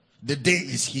spent. The day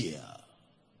is here.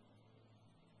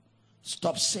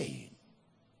 Stop saying,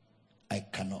 I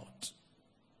cannot.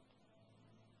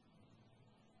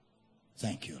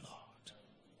 Thank you, Lord.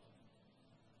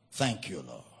 Thank you,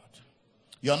 Lord.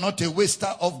 You're not a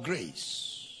waster of grace.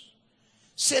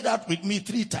 Say that with me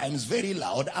 3 times very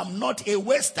loud. I'm not a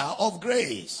waster of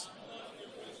grace.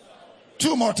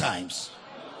 2 more times.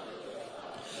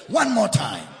 1 more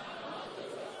time.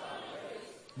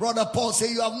 Brother Paul said,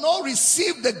 you have not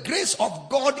received the grace of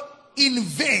God in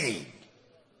vain.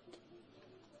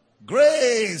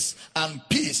 Grace and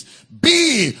peace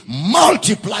be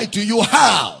multiplied to you.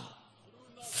 How?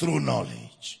 Through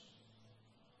knowledge.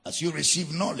 As you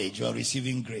receive knowledge, you are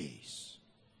receiving grace.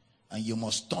 And you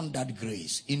must turn that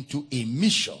grace into a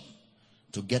mission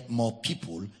to get more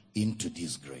people into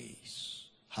this grace.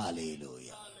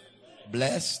 Hallelujah.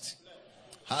 Blessed.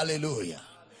 Hallelujah.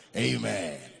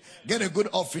 Amen. Get a good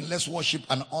offering. Let's worship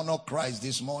and honor Christ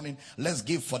this morning. Let's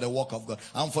give for the work of God.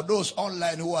 And for those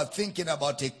online who are thinking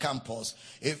about a campus,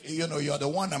 if you know you're the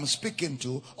one I'm speaking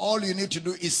to, all you need to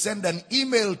do is send an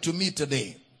email to me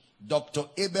today, Dr.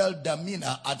 Abel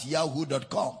Damina at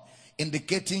yahoo.com,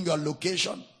 indicating your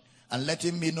location and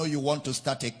letting me know you want to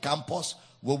start a campus.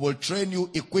 We will train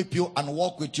you, equip you, and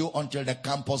work with you until the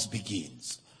campus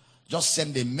begins. Just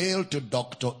send a mail to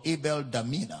Dr. Abel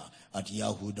Damina at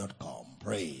yahoo.com.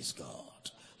 Praise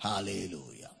God.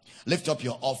 Hallelujah. Lift up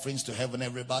your offerings to heaven,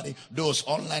 everybody. Those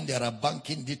online, there are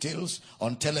banking details.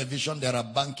 On television, there are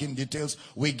banking details.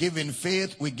 We give in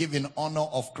faith. We give in honor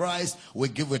of Christ. We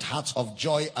give with hearts of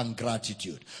joy and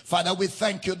gratitude. Father, we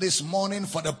thank you this morning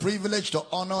for the privilege to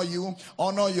honor you,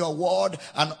 honor your word,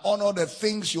 and honor the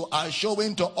things you are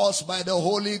showing to us by the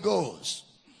Holy Ghost.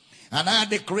 And I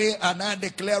decree and I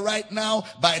declare right now,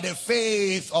 by the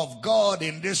faith of God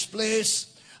in this place,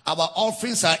 our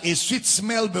offerings are a sweet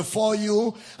smell before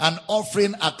you, an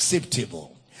offering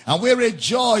acceptable. And we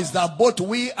rejoice that both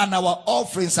we and our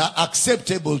offerings are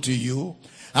acceptable to you.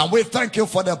 And we thank you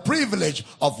for the privilege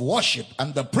of worship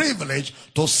and the privilege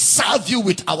to serve you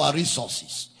with our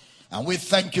resources. And we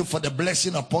thank you for the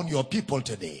blessing upon your people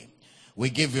today. We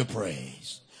give you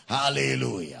praise.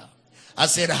 Hallelujah. I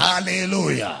said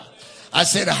hallelujah. I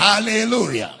said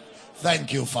hallelujah.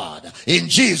 Thank you, Father. In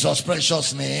Jesus'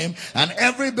 precious name. And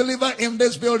every believer in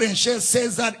this building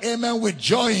says that amen with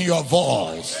joy in your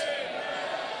voice. Amen.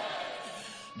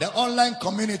 The online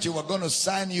community, we're going to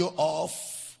sign you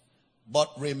off. But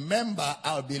remember,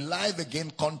 I'll be live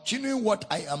again, continuing what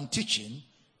I am teaching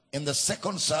in the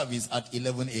second service at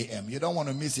 11 a.m. You don't want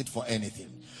to miss it for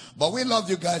anything. But we love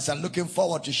you guys and looking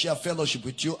forward to share fellowship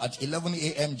with you at 11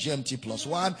 a.m. GMT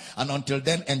 +1. And until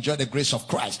then, enjoy the grace of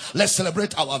Christ. Let's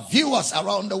celebrate our viewers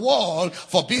around the world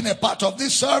for being a part of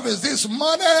this service this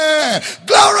morning.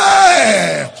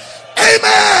 Glory!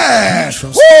 Amen!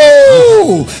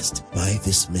 Woo! Blessed by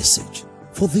this message.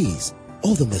 For these,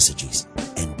 all the messages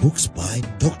and books by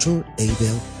Dr.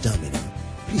 Abel Damina,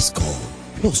 please call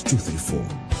 +234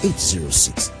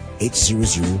 806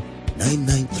 800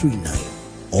 9939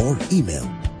 or email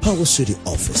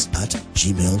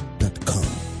powercityoffice@gmail.com.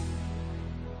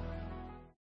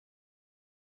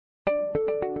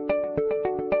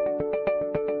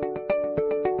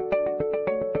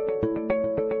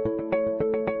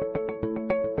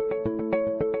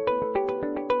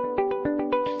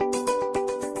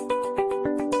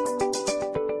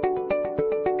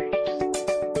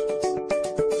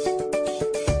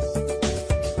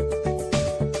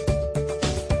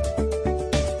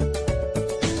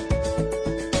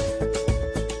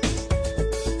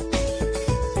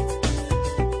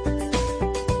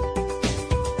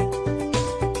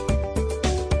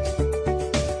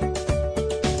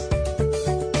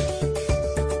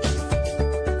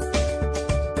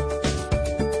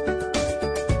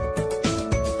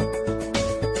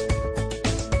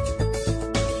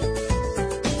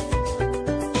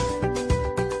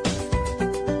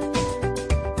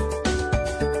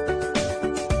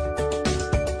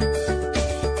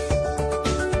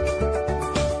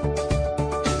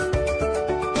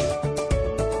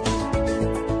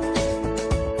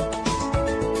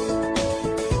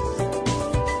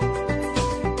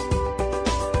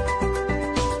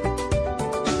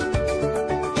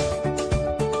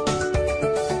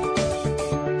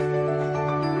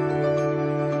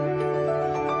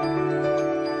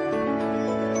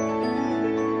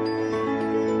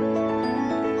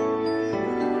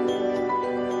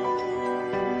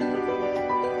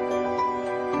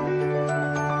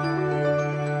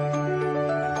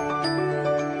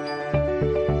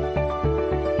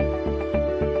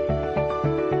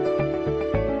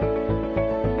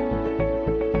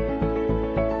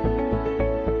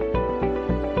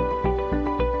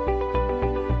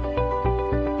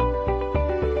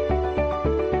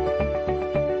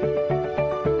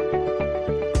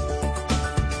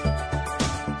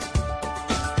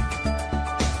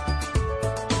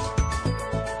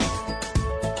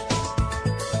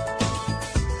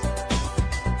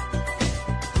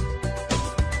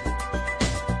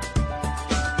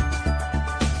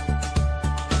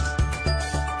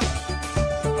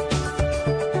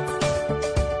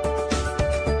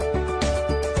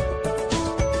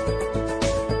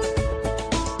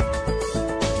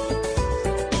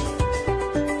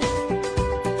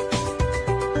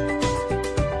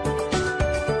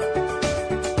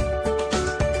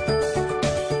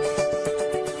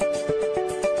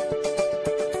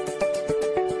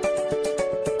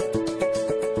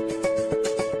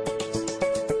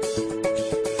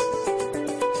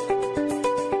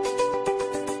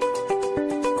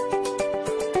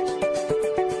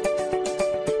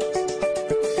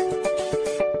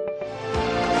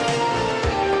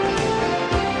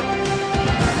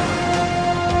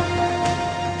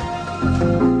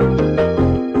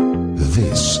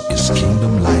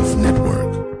 Kingdom Life